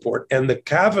life support. And the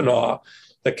Kavanaugh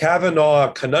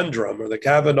conundrum, or the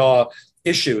Kavanaugh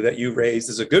issue that you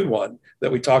raised, is a good one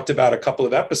that we talked about a couple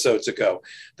of episodes ago.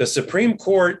 The Supreme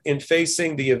Court, in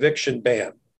facing the eviction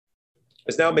ban,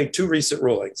 has now made two recent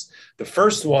rulings. The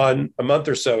first one, a month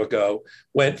or so ago,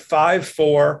 went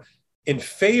 5-4 in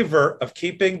favor of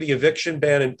keeping the eviction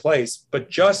ban in place,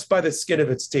 but just by the skin of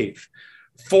its teeth.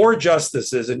 Four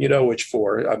justices, and you know which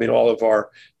four. I mean, all of our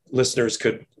listeners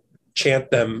could chant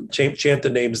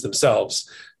the names themselves.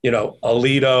 You know,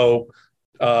 Alito,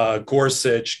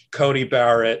 Gorsuch, Coney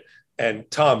Barrett, and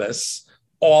Thomas,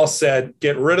 all said,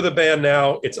 get rid of the ban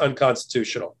now. It's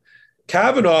unconstitutional.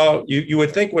 Kavanaugh, you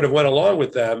would think, would have went along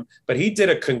with them, but he did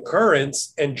a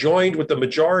concurrence and joined with the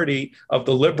majority of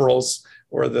the liberals,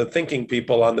 or the thinking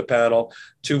people on the panel,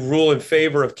 to rule in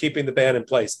favor of keeping the ban in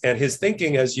place. And his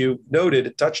thinking, as you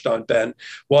noted, touched on, Ben,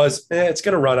 was it's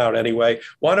going to run out anyway.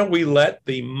 Why don't we let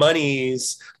the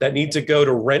monies that need to go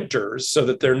to renters so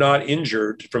that they're not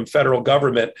injured from federal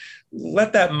government,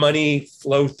 let that money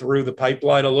flow through the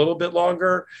pipeline a little bit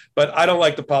longer? But I don't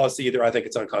like the policy either. I think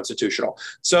it's unconstitutional.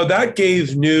 So that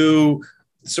gave new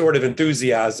sort of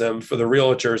enthusiasm for the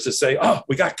realtors to say, oh,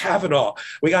 we got Kavanaugh,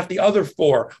 we got the other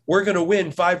four, we're going to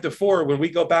win 5-4 when we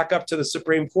go back up to the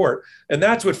Supreme Court. And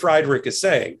that's what Friedrich is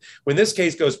saying. When this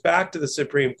case goes back to the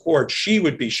Supreme Court, she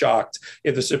would be shocked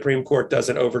if the Supreme Court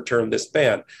doesn't overturn this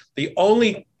ban. The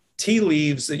only tea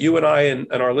leaves that you and I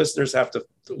and our listeners have to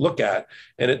look at,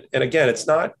 and again, it's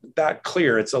not that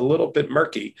clear, it's a little bit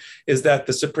murky, is that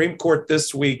the Supreme Court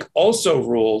this week also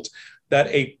ruled that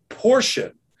a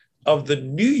portion of the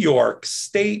New York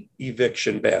state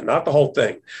eviction ban, not the whole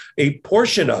thing, a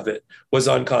portion of it was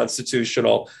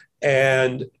unconstitutional,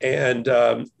 and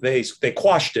they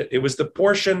quashed it. It was the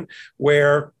portion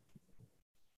where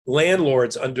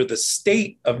landlords under the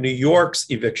state of New York's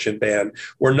eviction ban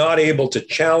were not able to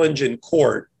challenge in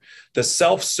court the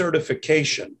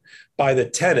self-certification by the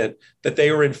tenant that they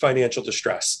were in financial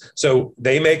distress. So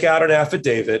they make out an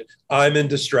affidavit, I'm in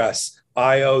distress,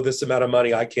 I owe this amount of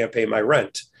money, I can't pay my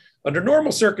rent. Under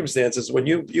normal circumstances, when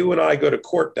you and I go to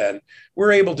court, Ben,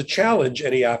 we're able to challenge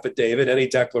any affidavit, any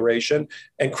declaration,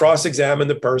 and cross-examine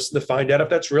the person to find out if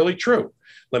that's really true.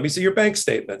 Let me see your bank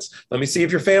statements. Let me see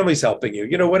if your family's helping you,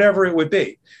 whatever it would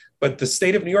be. But the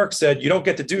state of New York said, you don't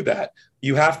get to do that.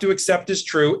 You have to accept as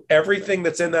true everything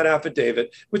that's in that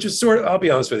affidavit, which is sort of, I'll be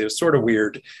honest with you, it was sort of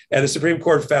weird. And the Supreme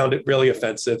Court found it really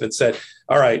offensive and said,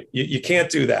 all right, you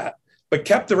can't do that, but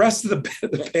kept the rest of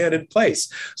the ban in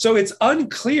place. So it's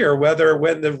unclear whether,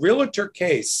 when the realtor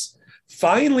case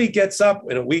finally gets up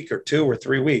in a week or 2 or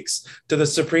 3 weeks to the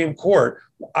Supreme Court,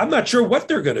 I'm not sure what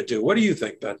they're going to do. What do you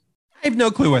think, Ben? I have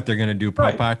no clue what they're going to do,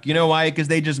 Popak. Right. You know why? Because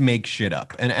they just make shit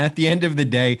up. And at the end of the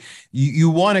day, you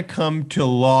want to come to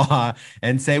law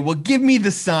and say, well, give me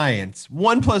the science.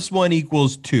 1 + 1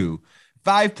 = 2.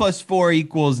 5 + 4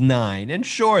 = 9. And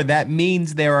sure, that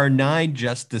means there are 9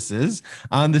 justices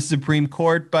on the Supreme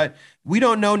Court, but we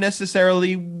don't know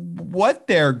necessarily what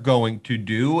they're going to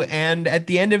do. And at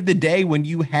the end of the day, when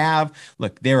you have,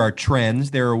 look, there are trends,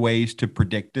 there are ways to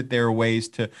predict it, there are ways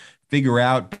to figure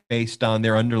out based on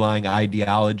their underlying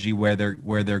ideology where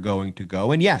they're going to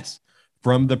go. And yes,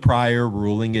 from the prior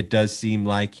ruling, it does seem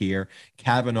like here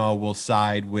Kavanaugh will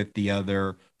side with the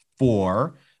other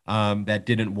 4 that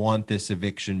didn't want this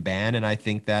eviction ban. And I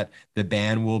think that the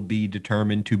ban will be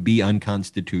determined to be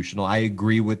unconstitutional. I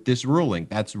agree with this ruling.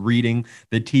 That's reading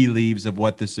the tea leaves of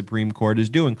what the Supreme Court is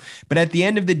doing. But at the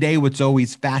end of the day, what's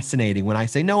always fascinating when I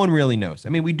say no one really knows, I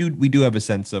mean, we do have a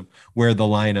sense of where the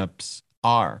lineups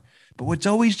are. But what's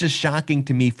always just shocking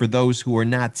to me for those who are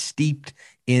not steeped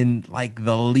in like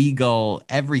the legal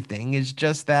everything is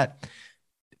just that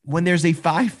when there's a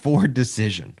 5-4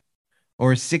 decision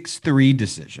or a 6-3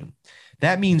 decision,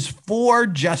 That means 4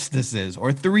 justices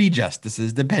or 3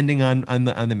 justices, depending on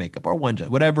the makeup, or 1 judge,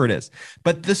 whatever it is.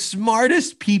 But the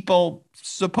smartest people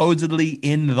supposedly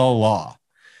in the law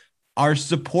are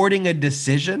supporting a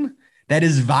decision that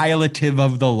is violative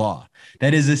of the law,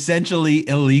 that is essentially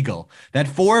illegal, that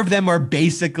 4 of them are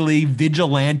basically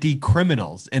vigilante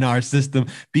criminals in our system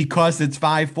because it's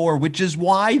 5-4, which is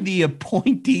why the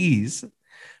appointees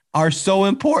are so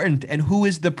important, and who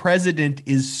is the president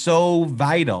is so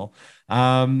vital,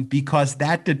 because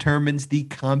that determines the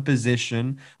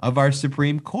composition of our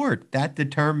Supreme Court. That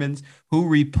determines who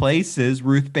replaces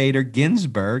Ruth Bader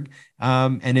Ginsburg,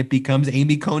 and it becomes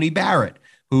Amy Coney Barrett,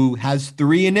 who has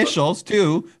 3 initials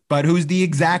too, but who's the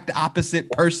exact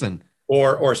opposite person.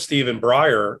 Or Stephen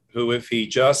Breyer, who, if he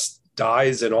just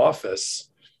dies in office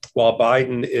while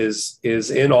Biden is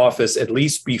in office, at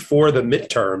least before the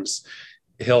midterms,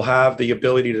 he'll have the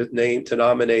ability to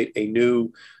nominate a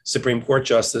new Supreme Court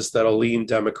justice that'll lean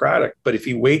Democratic. But if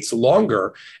he waits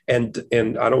longer, and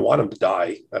I don't want him to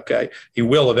die, okay, he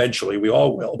will eventually. We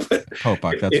all will. But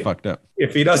that's fucked up.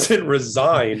 If he doesn't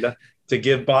resign to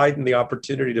give Biden the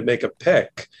opportunity to make a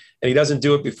pick, and he doesn't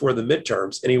do it before the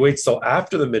midterms, and he waits till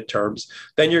after the midterms,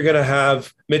 then you're going to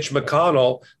have Mitch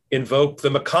McConnell invoke the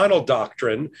McConnell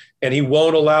doctrine, and he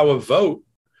won't allow a vote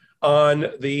on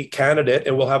the candidate,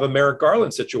 and we'll have a Merrick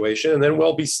Garland situation, and then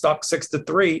we'll be stuck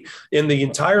 6-3 in the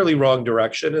entirely wrong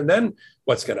direction. And then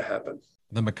what's going to happen?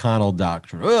 The McConnell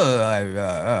doctrine.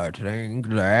 I think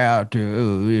that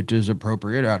it is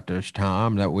appropriate at this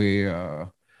time that we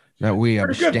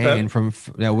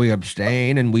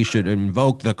abstain, and we should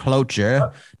invoke the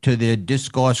cloture to the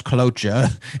discourse cloture,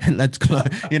 and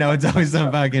it's always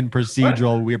some fucking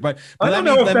procedural weird. But I don't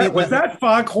know if was that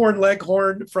Foghorn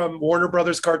Leghorn from Warner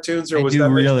Brothers cartoons, or was that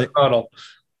Mitch McConnell?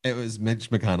 It was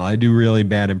Mitch McConnell. I do really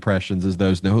bad impressions, as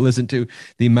those know who listen to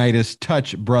the Midas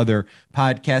Touch Brother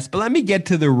podcast. But let me get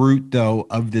to the root, though,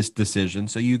 of this decision.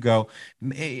 So you go,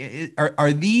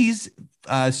 are these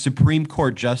Supreme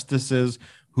Court justices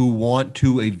who want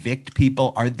to evict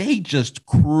people, are they just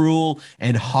cruel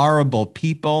and horrible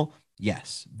people?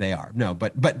 Yes, they are. No,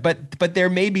 but there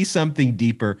may be something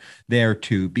deeper there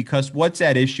too, because what's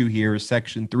at issue here is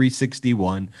Section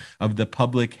 361 of the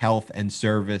Public Health and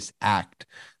Service Act,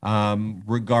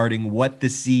 regarding what the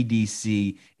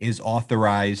CDC is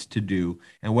authorized to do,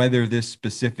 and whether this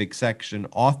specific section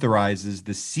authorizes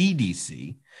the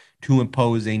CDC to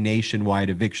impose a nationwide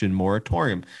eviction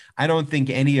moratorium. I don't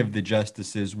think any of the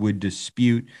justices would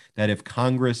dispute that if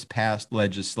Congress passed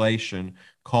legislation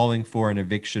calling for an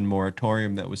eviction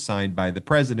moratorium that was signed by the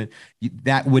president,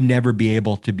 that would never be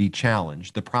able to be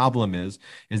challenged. The problem is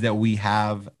that we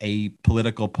have a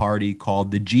political party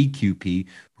called the GQP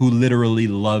who literally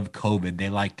love COVID. They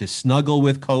like to snuggle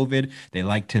with COVID. They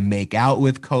like to make out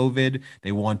with COVID.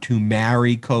 They want to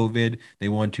marry COVID. They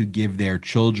want to give their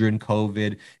children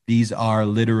COVID. These are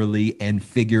literally and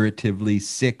figuratively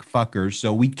sick fuckers.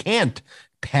 So we can't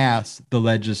pass the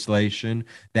legislation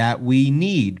that we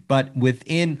need. But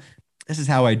this is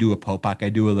how I do a Popak. I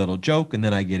do a little joke and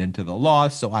then I get into the law.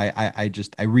 So I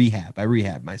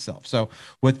rehab myself. So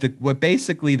what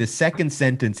basically the second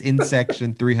sentence in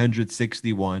section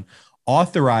 361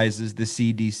 authorizes the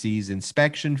CDC's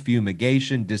inspection,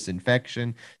 fumigation,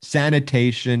 disinfection,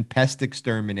 sanitation, pest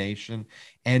extermination,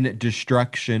 and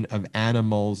destruction of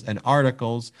animals and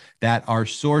articles that are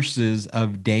sources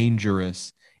of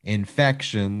dangerous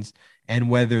infections, and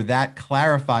whether that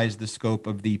clarifies the scope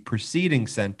of the preceding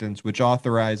sentence, which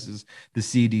authorizes the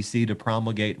CDC to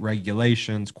promulgate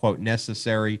regulations, quote,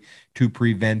 necessary to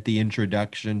prevent the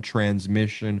introduction,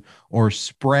 transmission, or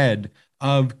spread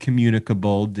of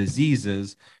communicable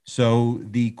diseases. So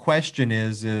the question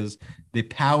is the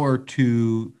power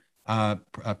to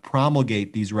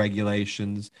promulgate these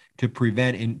regulations to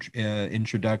prevent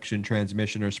introduction,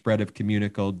 transmission, or spread of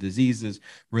communicable diseases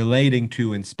relating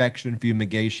to inspection,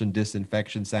 fumigation,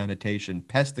 disinfection, sanitation,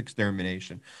 pest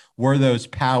extermination. Were those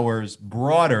powers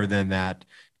broader than that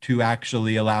to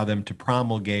actually allow them to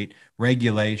promulgate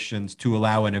regulations to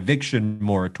allow an eviction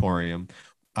moratorium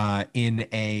in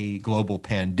a global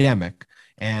pandemic?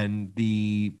 And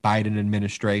the Biden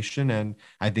administration and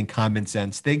I think common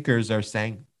sense thinkers are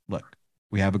saying, look,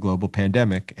 we have a global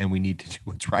pandemic and we need to do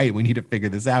what's right. We need to figure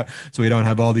this out so we don't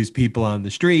have all these people on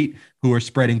the street who are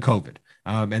spreading COVID.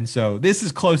 And so this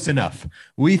is close enough.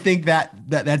 We think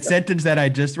that sentence that I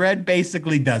just read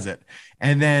basically does it.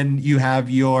 And then you have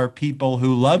your people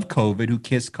who love COVID, who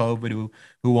kiss COVID,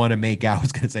 who want to make out. I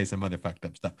was going to say some other fucked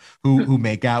up stuff. Who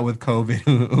make out with COVID,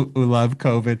 who love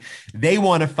COVID. They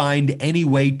want to find any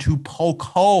way to poke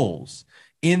holes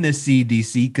in the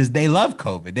CDC because they love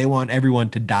COVID. They want everyone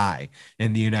to die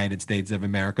in the United States of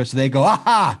America. So they go,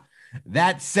 aha,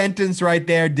 that sentence right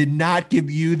there did not give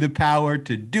you the power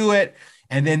to do it.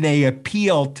 And then they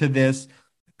appeal to this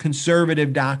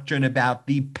conservative doctrine about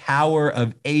the power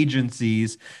of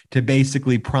agencies to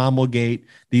basically promulgate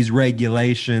these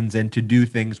regulations and to do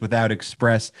things without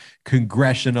express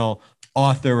congressional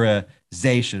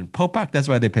authorization. Popok, that's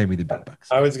why they pay me the big bucks.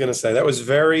 I was going to say that was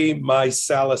very my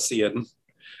Salesian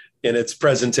in its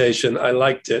presentation. I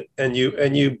liked it, and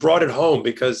you brought it home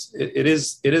because it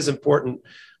is important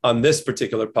on this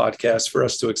particular podcast for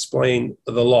us to explain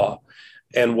the law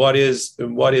and what is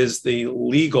the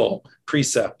legal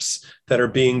precepts that are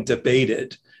being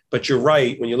debated. But you're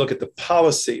right, when you look at the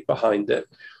policy behind it,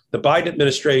 the Biden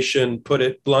administration put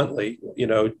it bluntly.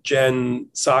 Jen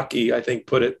Psaki, I think,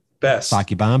 put it best.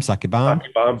 Psaki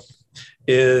bomb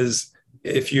is,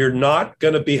 if you're not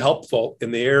going to be helpful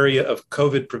in the area of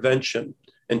COVID prevention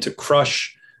and to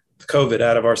crush COVID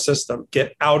out of our system,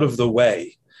 get out of the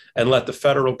way and let the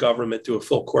federal government do a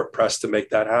full court press to make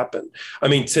that happen. I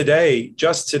mean,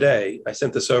 just today, I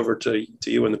sent this over to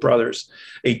you and the brothers,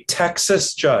 a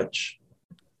Texas judge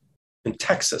in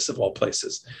Texas, of all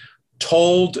places,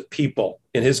 told people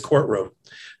in his courtroom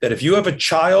that if you have a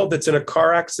child that's in a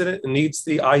car accident and needs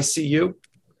the ICU,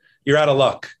 you're out of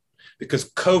luck because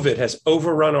COVID has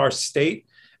overrun our state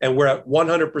and we're at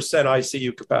 100%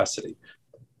 ICU capacity.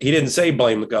 He didn't say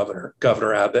blame the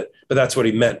Governor Abbott, but that's what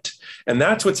he meant. And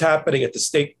that's what's happening at the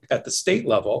state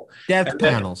level. Death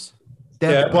panels.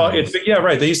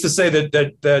 Right. They used to say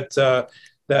that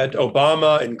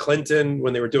Obama and Clinton,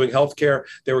 when they were doing healthcare,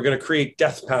 they were going to create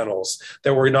death panels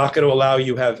that were not going to allow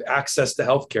you have access to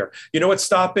healthcare. You know what's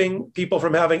stopping people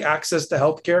from having access to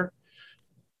healthcare?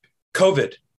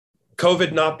 COVID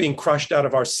not being crushed out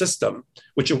of our system,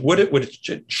 which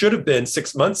it should have been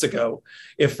 6 months ago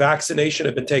if vaccination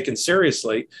had been taken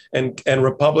seriously and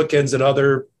Republicans and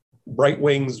other right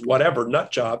wings, whatever, nut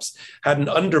jobs hadn't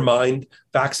undermined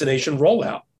vaccination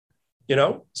rollout.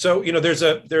 So there's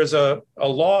a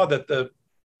law that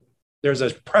there's a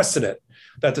precedent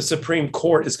that the Supreme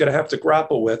Court is going to have to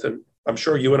grapple with, and I'm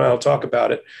sure you and I will talk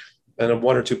about it in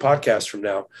one or two podcasts from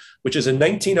now, which is in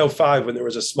 1905 when there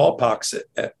was a smallpox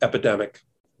epidemic.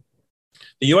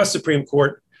 The U.S. Supreme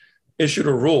Court issued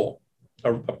a rule,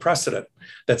 a precedent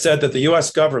that said that the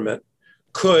U.S. government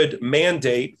could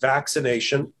mandate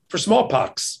vaccination for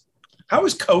smallpox. How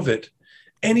is COVID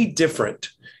any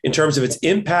different in terms of its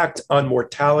impact on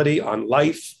mortality, on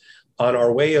life, on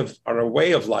our way of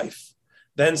life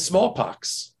than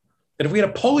smallpox? And if we had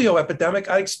a polio epidemic,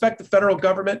 I expect the federal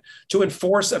government to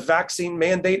enforce a vaccine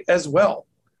mandate as well.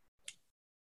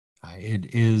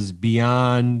 It is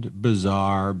beyond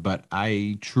bizarre, but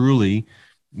I truly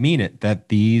mean it that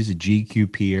these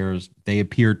GQPers, they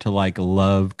appear to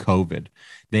love COVID.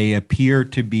 They appear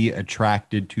to be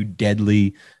attracted to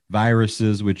deadly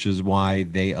viruses, which is why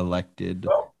they elected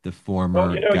the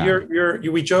former guy.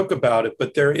 We joke about it,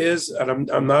 but there is,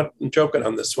 and I'm not joking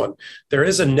on this one, there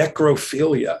is a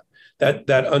necrophilia that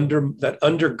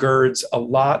undergirds a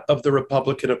lot of the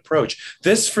Republican approach.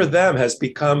 This for them has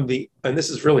become and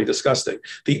this is really disgusting,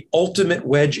 the ultimate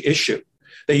wedge issue.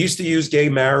 They used to use gay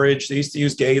marriage. They used to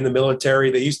use gay in the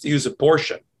military. They used to use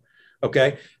abortion.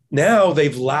 Okay. Now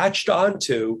they've latched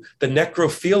onto the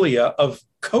necrophilia of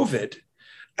COVID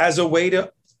as a way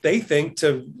they think,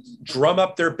 to drum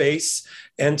up their base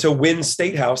and to win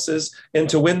state houses and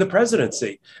to win the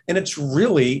presidency. And it's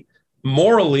really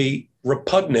morally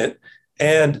repugnant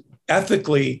and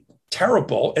ethically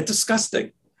terrible and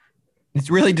disgusting. It's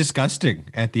really disgusting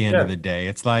at the end of the day.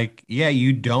 It's like,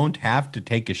 you don't have to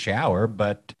take a shower,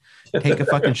 but take a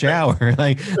fucking shower.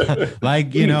 They just they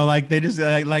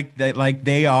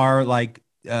are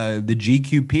the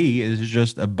GQP is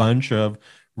just a bunch of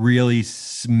really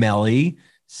smelly,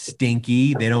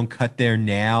 stinky. They don't cut their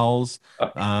nails.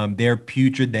 They're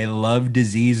putrid. They love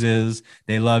diseases.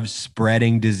 They love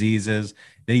spreading diseases.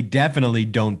 They definitely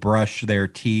don't brush their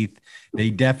teeth. They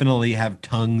definitely have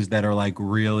tongues that are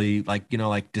really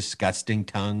disgusting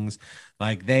tongues.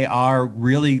 They are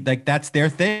really that's their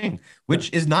thing,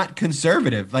 which is not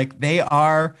conservative. They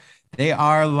are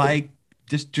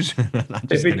just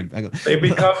they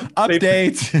become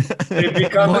updates.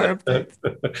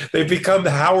 They become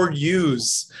the Howard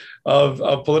Hughes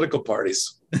of political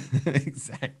parties.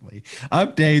 Exactly.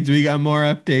 Updates. We got more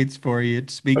updates for you.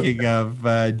 Speaking of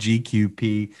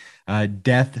GQP,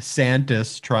 Death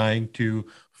Santis trying to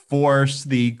force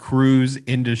the cruise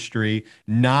industry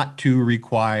not to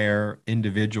require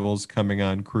individuals coming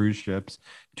on cruise ships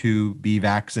to be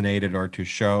vaccinated or to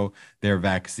show their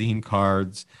vaccine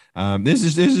cards.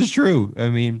 This is true. I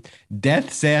mean,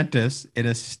 DeSantis in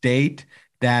a state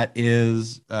that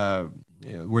is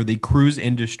where the cruise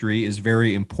industry is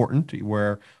very important,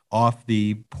 where off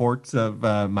the ports of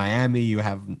Miami, you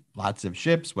have lots of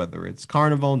ships, whether it's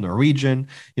Carnival, Norwegian,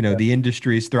 the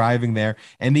industry is thriving there.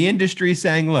 And the industry is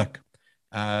saying, look,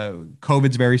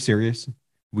 COVID's very serious.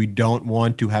 We don't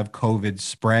want to have COVID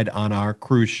spread on our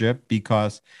cruise ship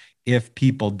because if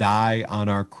people die on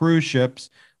our cruise ships,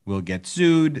 we'll get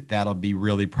sued. That'll be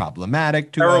really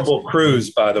problematic to us. Terrible cruise,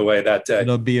 by the way, that day.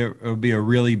 It'll be a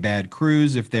really bad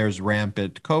cruise if there's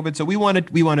rampant COVID. So we want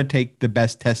to take the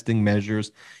best testing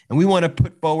measures, and we want to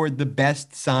put forward the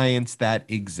best science that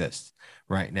exists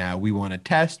right now. We want to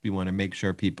test. We want to make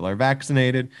sure people are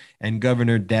vaccinated. And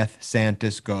Governor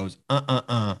DeSantis goes,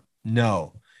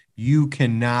 no, you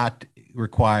cannot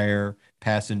require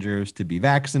passengers to be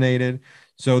vaccinated.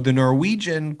 So the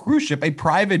Norwegian cruise ship, a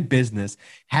private business,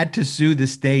 had to sue the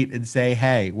state and say,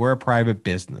 hey, we're a private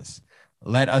business.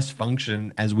 Let us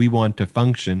function as we want to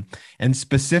function. And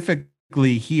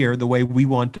specifically here, the way we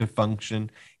want to function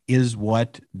is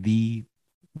what the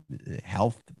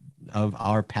health of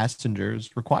our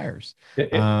passengers requires.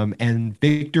 And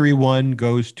victory one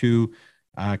goes to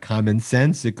common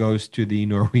sense. It goes to the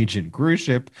Norwegian cruise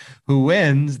ship, who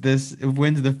wins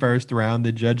the first round.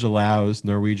 The judge allows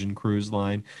Norwegian Cruise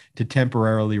Line to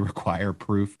temporarily require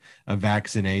proof of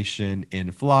vaccination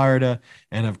in Florida.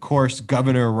 And of course,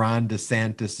 Governor Ron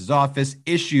DeSantis' office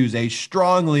issues a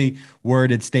strongly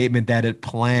worded statement that it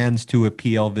plans to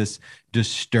appeal this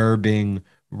disturbing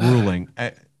ruling.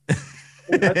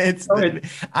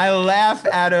 I laugh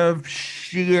out of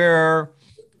sheer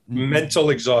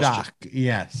mental exhaustion. Shock.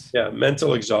 Yes. Yeah,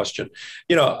 mental exhaustion.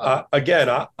 Again,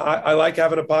 I like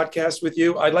having a podcast with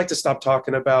you. I'd like to stop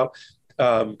talking about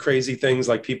crazy things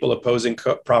like people opposing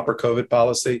proper COVID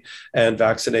policy and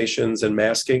vaccinations and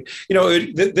masking.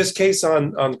 This case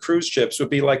on cruise ships would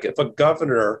be like if a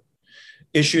governor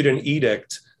issued an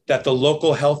edict that the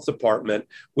local health department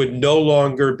would no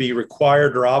longer be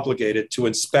required or obligated to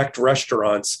inspect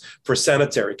restaurants for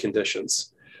sanitary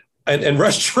conditions. And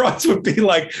restaurants would be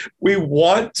like, we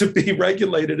want to be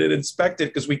regulated and inspected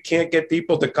because we can't get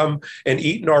people to come and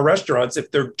eat in our restaurants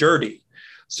if they're dirty.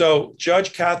 So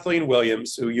Judge Kathleen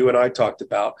Williams, who you and I talked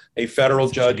about, a federal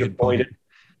judge appointed.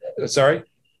 Sorry?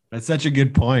 That's such a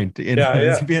good point. It'd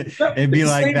be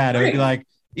like that. It would be like,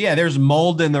 yeah, there's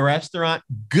mold in the restaurant.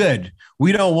 Good.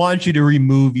 We don't want you to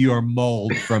remove your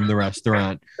mold from the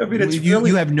restaurant. I mean,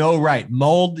 you have no right.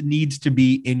 Mold needs to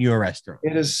be in your restaurant.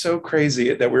 It is so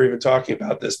crazy that we're even talking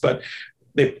about this. But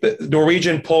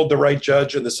Norwegian pulled the right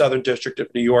judge in the Southern District of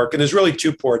New York. And there's really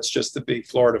two ports, just to be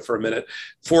Florida for a minute,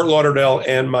 Fort Lauderdale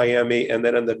and Miami. And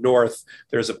then in the north,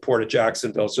 there's a port at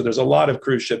Jacksonville. So there's a lot of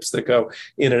cruise ships that go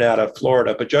in and out of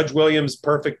Florida. But Judge Williams,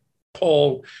 perfect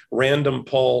poll, random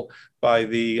poll by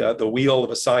the wheel of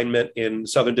assignment in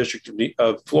Southern District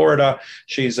of Florida.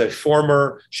 She is the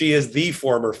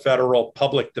former federal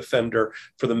public defender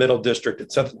for the Middle District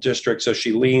and Southern District. So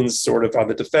she leans sort of on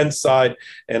the defense side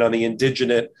and on the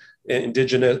indigent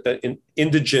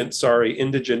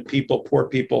people, poor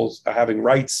people having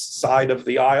rights side of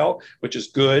the aisle, which is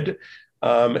good.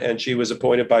 And she was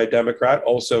appointed by a Democrat,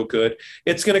 also good.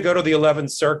 It's going to go to the 11th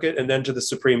Circuit and then to the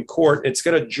Supreme Court. It's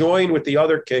going to join with the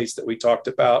other case that we talked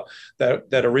about that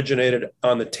originated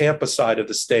on the Tampa side of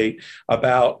the state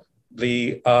about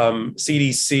the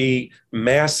CDC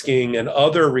masking and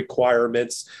other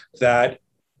requirements that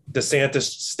DeSantis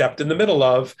stepped in the middle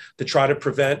of to try to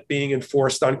prevent being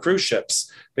enforced on cruise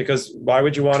ships. Because why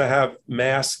would you want to have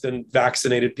masked and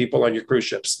vaccinated people on your cruise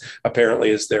ships? Apparently,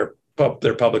 is their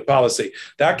public policy.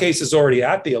 That case is already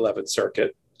at the 11th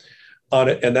Circuit on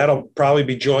it, and that'll probably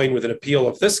be joined with an appeal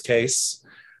of this case,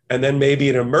 and then maybe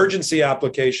an emergency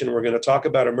application. We're going to talk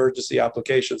about emergency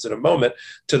applications in a moment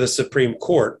to the Supreme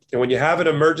Court. And when you have an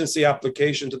emergency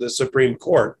application to the Supreme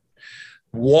Court,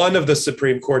 one of the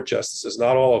Supreme Court justices,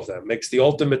 not all of them, makes the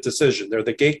ultimate decision. They're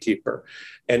the gatekeeper.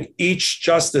 And each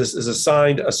justice is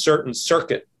assigned a certain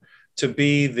circuit to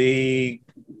be the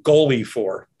goalie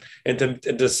for and to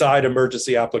decide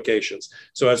emergency applications.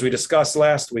 So as we discussed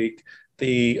last week,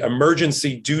 the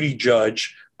emergency duty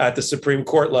judge at the Supreme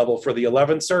Court level for the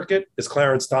 11th Circuit is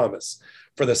Clarence Thomas.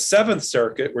 For the 7th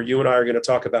Circuit, where you and I are going to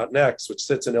talk about next, which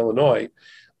sits in Illinois,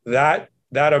 that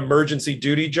emergency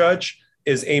duty judge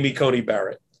is Amy Coney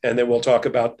Barrett. And then we'll talk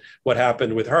about what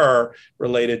happened with her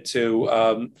related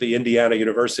to the Indiana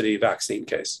University vaccine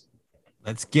case.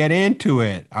 Let's get into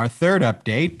it. Our third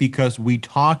update, because we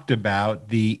talked about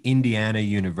the Indiana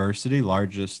University,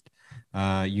 largest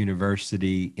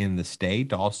university in the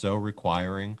state, also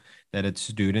requiring that its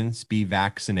students be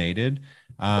vaccinated.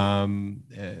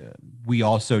 We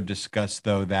also discussed,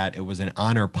 though, that it was an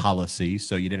honor policy,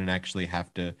 so you didn't actually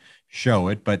have to show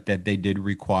it, but that they did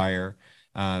require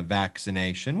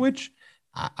vaccination, which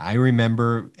I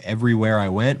remember everywhere I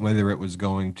went, whether it was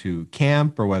going to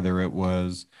camp or whether it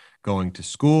was going to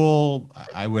school,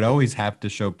 I would always have to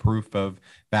show proof of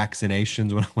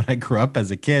vaccinations when I grew up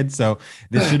as a kid. So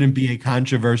this shouldn't be a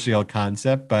controversial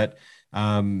concept, but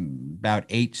about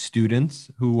 8 students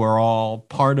who are all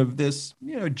part of this,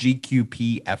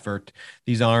 GQP effort.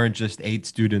 These aren't just 8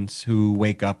 students who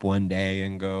wake up one day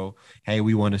and go, "Hey,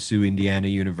 we want to sue Indiana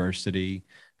University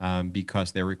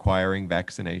because they're requiring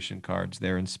vaccination cards."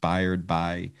 They're inspired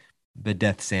by the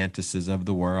Death Santises of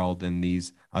the world and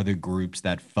these other groups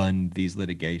that fund these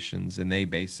litigations. And they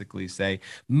basically say,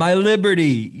 "My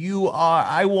liberty,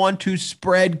 I want to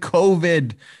spread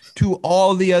COVID to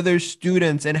all the other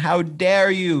students. And how dare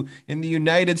you in the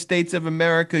United States of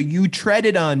America, you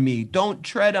treaded on me. Don't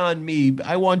tread on me.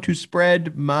 I want to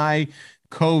spread my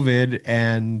COVID."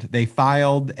 And they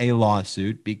filed a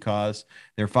lawsuit because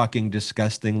they're fucking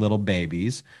disgusting little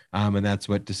babies. And that's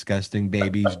what disgusting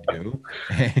babies do.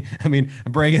 I mean,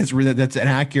 that's an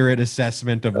accurate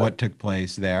assessment of what took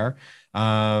place there.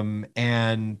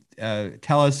 And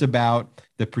tell us about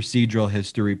the procedural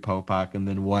history, Popak, and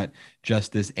then what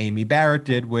Justice Amy Barrett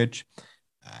did, which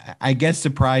I guess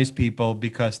surprised people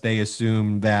because they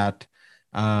assumed that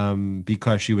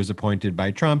because she was appointed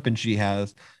by Trump and she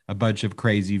has a bunch of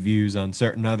crazy views on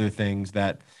certain other things,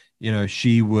 that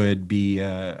she would be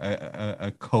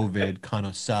a COVID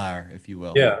connoisseur, if you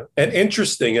will. Yeah. And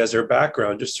interesting as her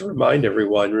background, just to remind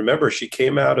everyone, remember, she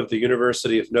came out of the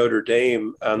University of Notre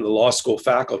Dame on the law school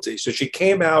faculty. So she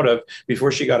came out of,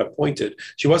 before she got appointed,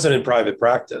 she wasn't in private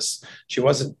practice. She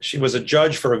was a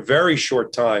judge for a very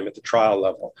short time at the trial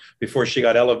level before she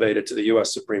got elevated to the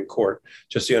US Supreme Court,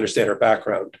 just so you understand her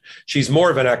background. She's more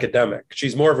of an academic.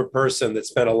 She's more of a person that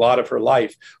spent a lot of her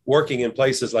life working in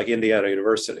places like Indiana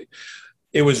University.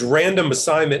 It was random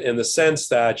assignment in the sense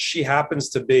that she happens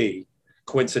to be,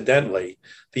 coincidentally,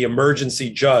 the emergency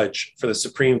judge for the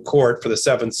Supreme Court for the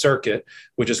Seventh Circuit,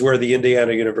 which is where the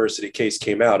Indiana University case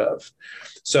came out of.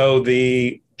 So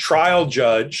the trial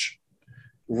judge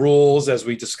rules, as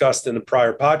we discussed in the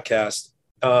prior podcast,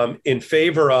 in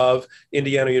favor of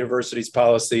Indiana University's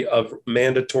policy of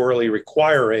mandatorily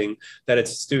requiring that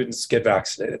its students get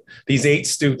vaccinated. These 8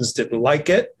 students didn't like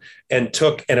it and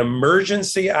took an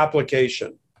emergency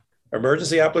application,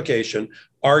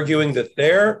 arguing that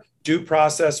their due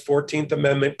process 14th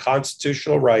Amendment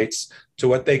constitutional rights to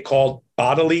what they called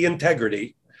bodily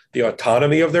integrity, the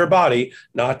autonomy of their body,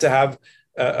 not to have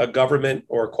a government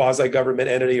or quasi-government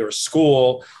entity or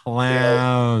school.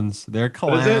 Clowns. They're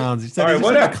clowns.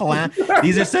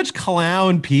 These are such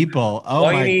clown people. Oh,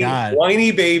 my God.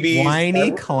 Whiny babies.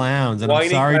 Whiny clowns. And I'm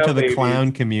sorry to the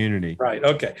clown community. Right.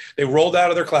 Okay. They rolled out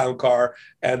of their clown car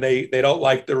and they don't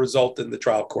like the result in the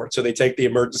trial court. So they take the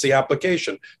emergency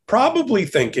application, probably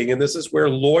thinking, and this is where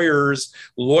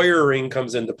lawyering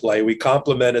comes into play. We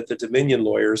complimented the Dominion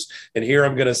lawyers. And here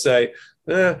I'm going to say,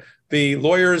 the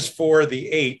lawyers for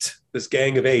this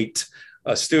gang of 8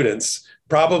 students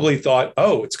probably thought,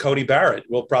 "Oh, it's Coney Barrett.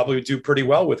 We'll probably do pretty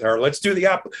well with her. Let's do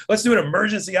an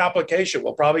emergency application.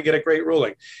 We'll probably get a great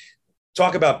ruling."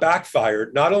 Talk about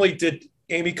backfired. Not only did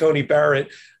Amy Coney Barrett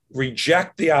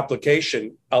reject the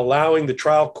application, allowing the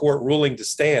trial court ruling to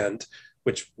stand,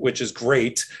 which is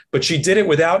great, but she did it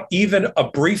without even a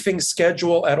briefing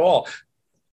schedule at all.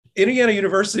 Indiana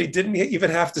University didn't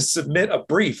even have to submit a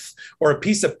brief or a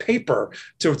piece of paper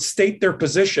to state their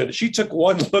position. She took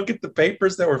one look at the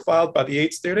papers that were filed by the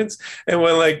 8 students and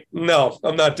went like, "No,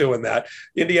 I'm not doing that.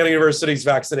 Indiana University's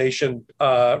vaccination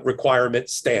requirement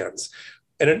stands."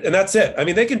 And that's it. I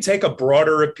mean, they can take a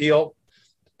broader appeal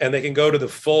and they can go to the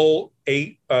full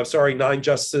 9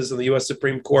 justices in the U.S.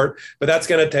 Supreme Court, but they're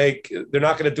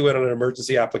not going to do it on an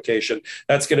emergency application.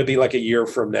 That's going to be like a year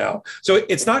from now. So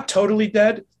it's not totally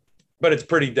dead, but it's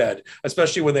pretty dead,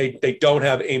 especially when they don't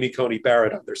have Amy Coney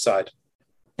Barrett on their side.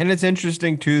 And it's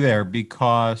interesting too there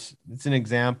because it's an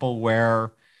example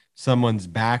where someone's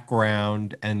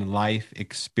background and life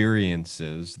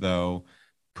experiences, though,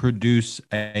 produce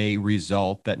a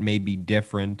result that may be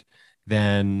different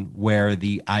than where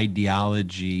the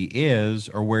ideology is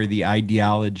or where the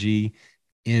ideology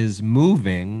is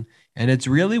moving. And it's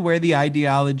really where the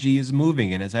ideology is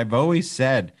moving. And as I've always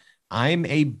said, I'm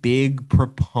a big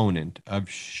proponent of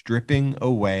stripping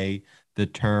away the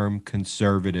term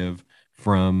conservative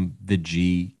from the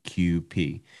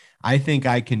GQP. I think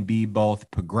I can be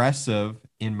both progressive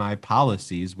in my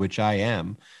policies, which I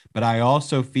am, but I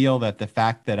also feel that the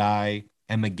fact that I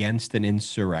am against an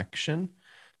insurrection,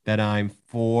 that I'm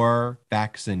for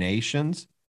vaccinations,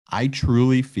 I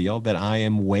truly feel that I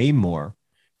am way more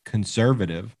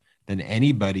conservative than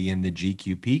anybody in the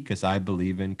GQP because I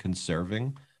believe in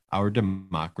conserving our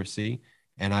democracy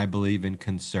and I believe in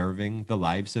conserving the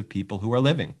lives of people who are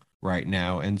living right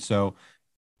now. And so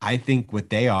I think what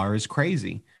they are is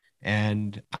crazy.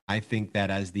 And I think that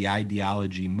as the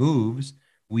ideology moves,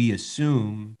 we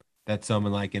assume that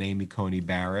someone like an Amy Coney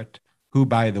Barrett, who,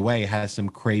 by the way, has some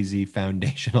crazy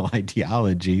foundational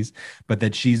ideologies, but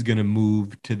that she's going to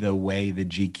move to the way the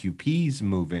GQP is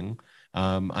moving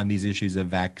on these issues of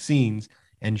vaccines.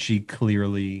 And she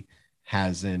clearly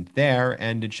hasn't there.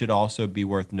 And it should also be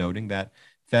worth noting that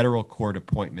federal court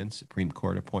appointments, Supreme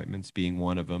Court appointments being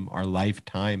one of them, are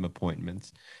lifetime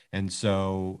appointments. And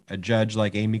so a judge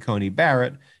like Amy Coney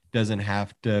Barrett doesn't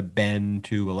have to bend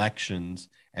to elections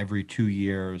every 2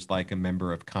 years like a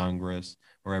member of Congress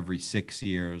or every 6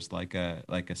 years like a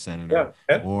senator.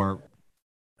 Yeah. Or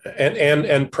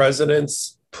and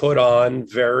presidents put on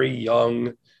very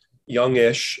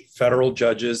youngish federal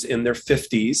judges in their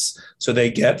 50s, so they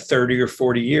get 30 or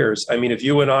 40 years. I mean, if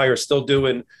you and I are still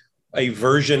doing a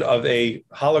version of a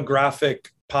holographic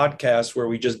podcast where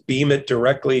we just beam it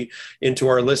directly into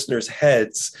our listeners'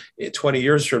 heads 20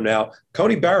 years from now,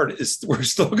 Coney Barrett we're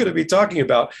still going to be talking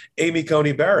about Amy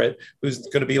Coney Barrett, who's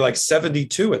going to be like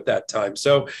 72 at that time.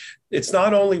 So it's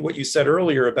not only what you said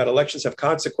earlier about elections have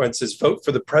consequences. Vote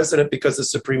for the president because the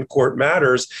Supreme Court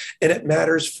matters, and it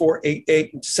matters for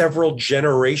several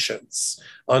generations,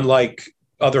 unlike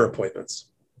other appointments.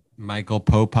 Michael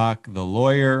Popak, the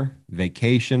lawyer,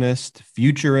 vacationist,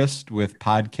 futurist with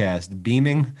podcast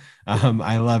Beaming.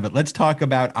 I love it. Let's talk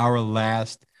about our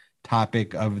last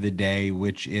topic of the day,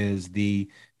 which is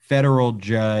the federal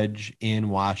judge in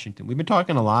Washington. We've been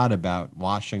talking a lot about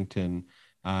Washington,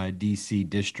 D.C.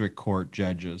 District Court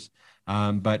judges,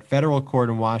 but federal court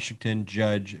in Washington,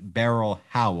 Judge Beryl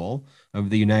Howell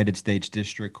of the United States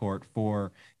District Court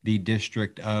for the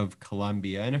District of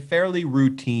Columbia, in a fairly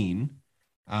routine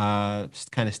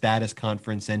kind of status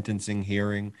conference sentencing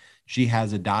hearing. She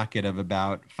has a docket of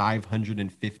about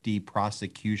 550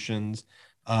 prosecutions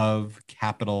of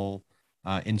Capitol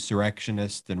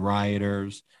insurrectionists and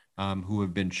rioters who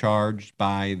have been charged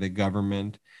by the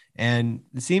government. And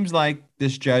it seems like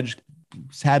this judge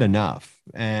has had enough.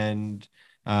 And,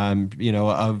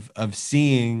 of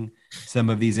seeing some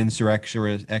of these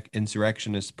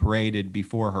insurrectionists paraded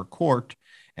before her court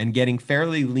and getting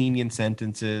fairly lenient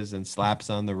sentences and slaps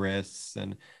on the wrists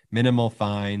and minimal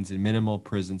fines and minimal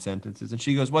prison sentences. And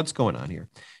she goes, what's going on here?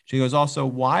 She goes, also,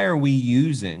 why are we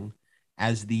using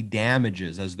as the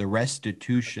damages, as the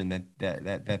restitution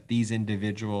that these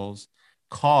individuals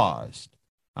caused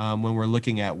when we're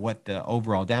looking at what the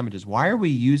overall damage is? Why are we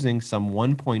using some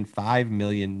 1.5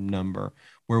 million number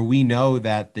where we know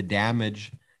that the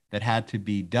damage that had to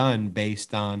be done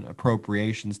based on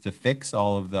appropriations to fix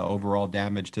all of the overall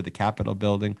damage to the Capitol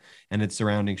building and its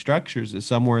surrounding structures is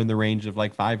somewhere in the range of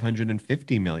like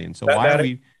 550 million. So why are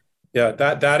we? Yeah,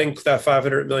 that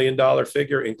 $500 million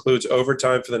figure includes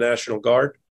overtime for the National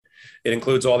Guard. It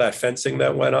includes all that fencing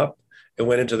that went up. It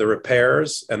went into the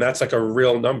repairs, and that's like a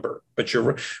real number. But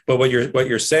what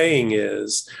you're saying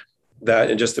is that,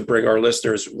 and just to bring our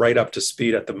listeners right up to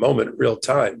speed at the moment, real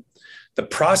time, the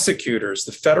prosecutors,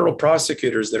 the federal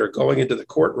prosecutors that are going into the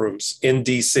courtrooms in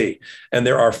DC, and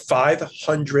there are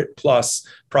 500 plus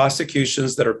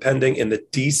prosecutions that are pending in the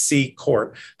DC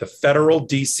court, the federal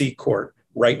DC court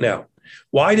right now.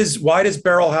 Why does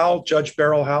Beryl Howell, Judge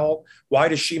Beryl Howell, why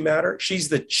does she matter? She's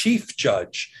the chief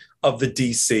judge of the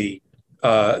DC,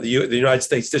 the United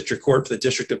States District Court for the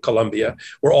District of Columbia,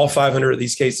 where all 500 of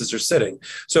these cases are sitting.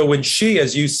 So when she,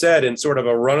 as you said, in sort of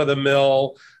a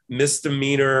run-of-the-mill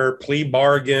misdemeanor plea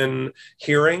bargain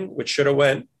hearing, which should have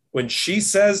went, when she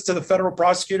says to the federal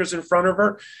prosecutors in front of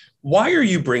her, why are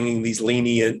you bringing these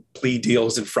lenient plea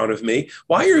deals in front of me?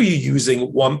 Why are you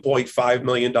using $1.5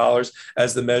 million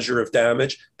as the measure of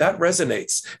damage? That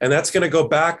resonates. And that's going to go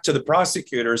back to the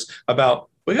prosecutors about,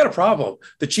 we got a problem.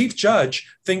 The chief judge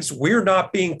thinks we're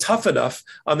not being tough enough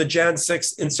on the Jan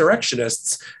 6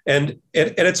 insurrectionists. And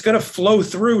it's going to flow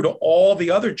through to all the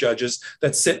other judges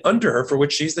that sit under her, for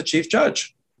which she's the chief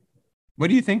judge. What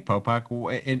do you think, Popak?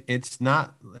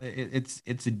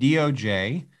 It's a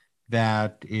DOJ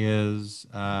that is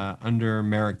under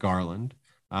Merrick Garland.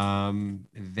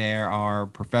 There are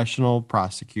professional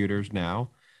prosecutors now.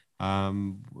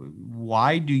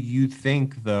 Why do you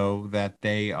think, though, that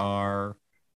they are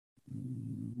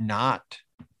not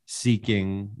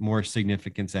seeking more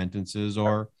significant sentences?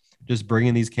 Or just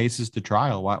bringing these cases to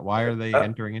trial? Why are they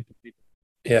entering into people?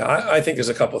 Yeah, I think there's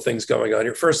a couple of things going on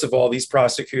here. First of all, these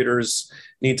prosecutors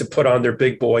need to put on their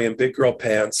big boy and big girl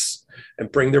pants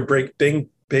and bring their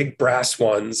big brass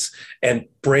ones and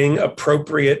bring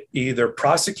appropriate either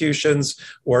prosecutions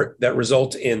or that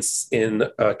result in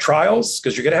trials,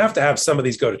 because you're going to have some of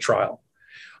these go to trial,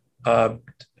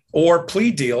 or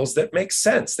plea deals that make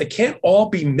sense. They can't all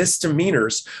be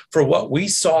misdemeanors for what we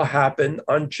saw happen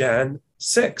on Jan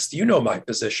 6th. You know my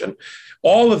position.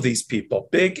 All of these people,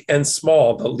 big and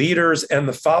small, the leaders and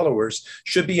the followers,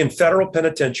 should be in federal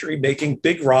penitentiary making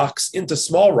big rocks into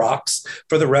small rocks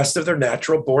for the rest of their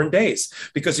natural born days.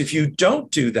 Because if you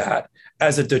don't do that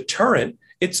as a deterrent,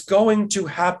 it's going to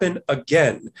happen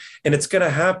again. And it's going to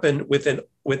happen with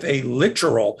a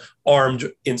literal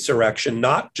armed insurrection,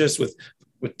 not just with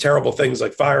terrible things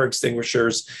like fire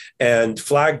extinguishers and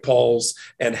flagpoles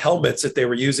and helmets that they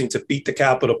were using to beat the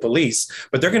Capitol Police,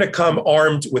 but they're going to come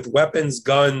armed with weapons,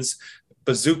 guns,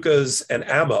 bazookas, and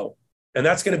ammo. And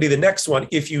that's going to be the next one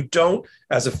if you don't,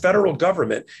 as a federal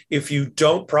government, if you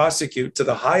don't prosecute to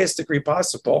the highest degree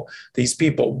possible these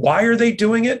people. Why are they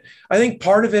doing it? I think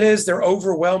part of it is they're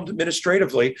overwhelmed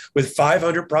administratively with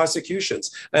 500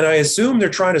 prosecutions. And I assume they're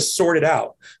trying to sort it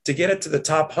out to get it to the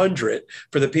top 100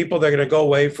 for the people that are going to go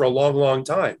away for a long, long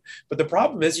time. But the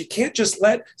problem is you can't just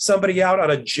let somebody out on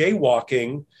a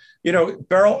jaywalking. You know,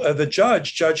 the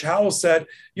Judge Howell said,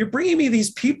 you're bringing me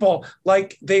these people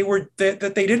like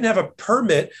that they didn't have a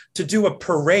permit to do a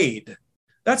parade.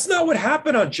 That's not what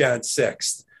happened on Jan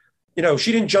 6th. You know,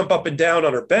 she didn't jump up and down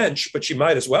on her bench, but she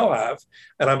might as well have.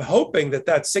 And I'm hoping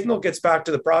that signal gets back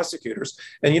to the prosecutors.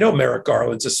 And, you know, Merrick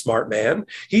Garland's a smart man.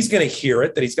 He's going to hear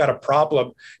it, that he's got a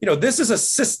problem. You know, this is a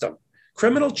system.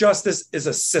 Criminal justice is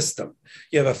a system.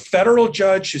 You have a federal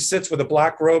judge who sits with a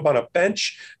black robe on a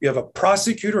bench. You have a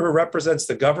prosecutor who represents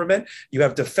the government. You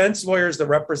have defense lawyers that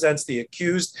represents the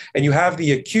accused, and you have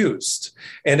the accused.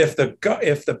 And if the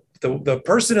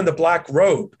person in the black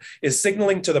robe is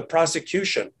signaling to the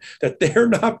prosecution that they're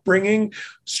not bringing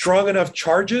strong enough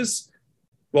charges,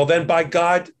 well, then by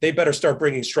God, they better start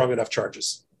bringing strong enough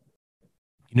charges.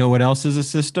 You know what else is a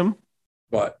system?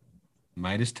 What?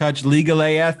 Midas Touch Legal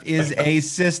AF is a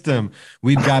system.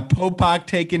 We've got Popok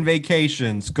taking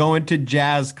vacations, going to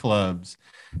jazz clubs,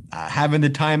 having the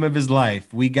time of his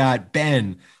life. We got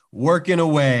Ben working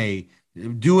away,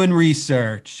 doing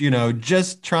research, you know,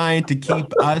 just trying to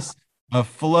keep us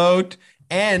afloat.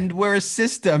 And we're a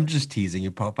system, I'm just teasing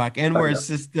you, Popok. And we're a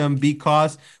system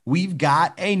because we've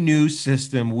got a new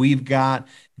system. We've got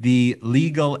the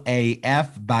Legal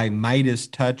AF by Midas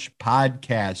Touch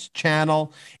podcast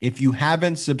channel. If you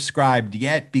haven't subscribed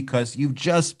yet, because you've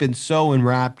just been so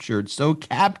enraptured, so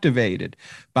captivated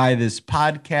by this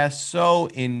podcast, so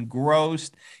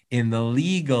engrossed in the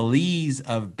legalese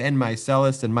of Ben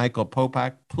Meiselas and Michael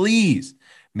Popok, please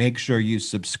make sure you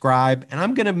subscribe. And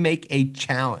I'm going to make a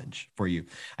challenge for you.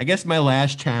 I guess my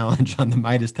last challenge on the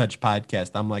Midas Touch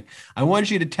podcast, I'm like, I want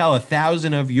you to tell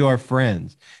 1,000 of your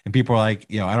friends. And people are like,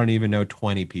 you know, I don't even know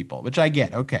 20 people, which I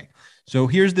get. Okay. So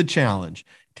here's the challenge.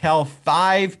 Tell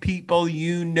 5 people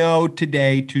you know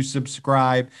today to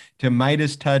subscribe to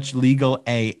Midas Touch Legal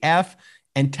AF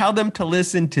and tell them to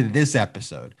listen to this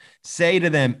episode. Say to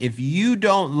them, if you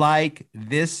don't like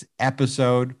this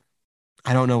episode,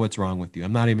 I don't know what's wrong with you.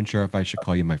 I'm not even sure if I should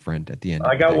call you my friend at the end.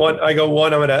 I got one I'm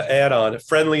going to add on, a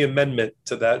friendly amendment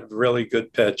to that really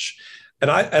good pitch. And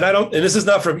this is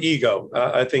not from ego.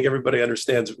 I think everybody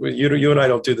understands. You and I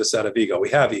don't do this out of ego.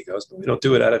 We have egos, but we don't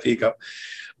do it out of ego.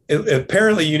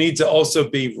 Apparently, you need to also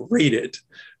be rated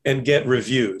and get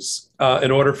reviews in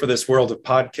order for this world of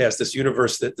podcasts, this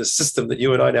universe, the system that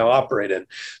you and I now operate in.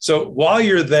 So while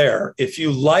you're there, if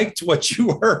you liked what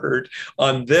you heard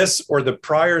on this or the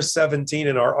prior 17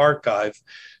 in our archive,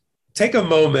 take a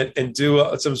moment and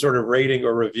do some sort of rating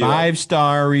or review.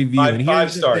 5-star review.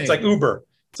 Five star. It's like Uber.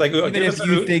 It's like, even if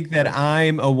you think that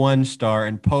I'm a 1-star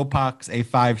and Popok's a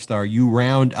 5-star, you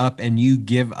round up and you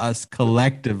give us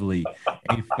collectively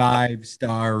a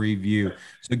 5-star review.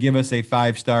 So give us a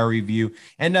 5-star review.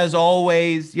 And as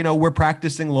always, you know, we're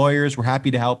practicing lawyers. We're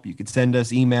happy to help. You could send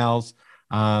us emails.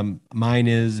 Mine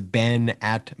is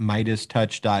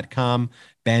ben@midastouch.com,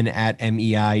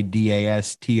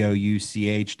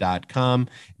 ben@meidastouch.com.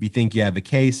 If you think you have a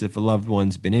case, if a loved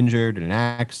one's been injured in an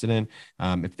accident,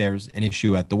 if there's an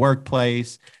issue at the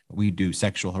workplace, we do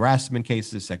sexual harassment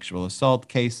cases, sexual assault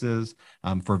cases,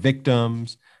 for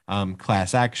victims,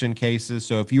 class action cases.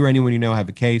 So if you or anyone you know have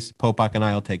a case, Popok and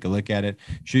I will take a look at it.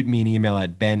 Shoot me an email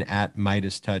at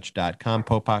ben@midastouch.com.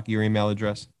 Popok, your email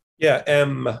address? Yeah,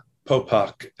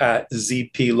 Popak at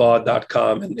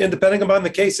zplaw.com. And depending upon the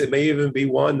case, it may even be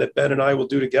one that Ben and I will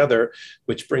do together,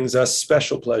 which brings us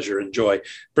special pleasure and joy.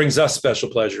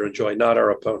 Not our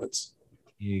opponents.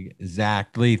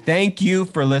 Exactly. Thank you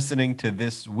for listening to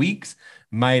this week's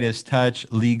MeidasTouch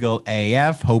Legal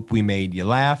AF. Hope we made you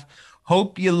laugh.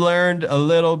 Hope you learned a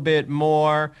little bit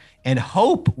more, and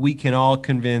hope we can all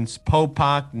convince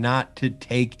Popak not to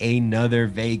take another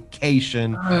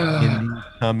vacation in the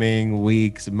coming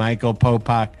weeks. Michael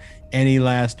Popak, any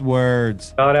last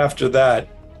words? Not after that.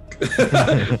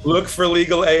 Look for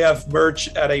Legal AF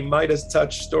merch at a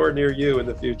MeidasTouch store near you in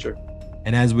the future.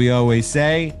 And as we always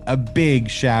say, a big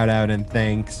shout out and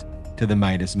thanks to the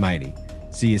Meidas Mighty.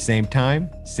 See you same time,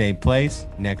 same place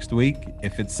next week.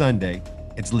 If it's Sunday,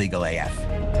 it's Legal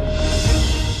AF.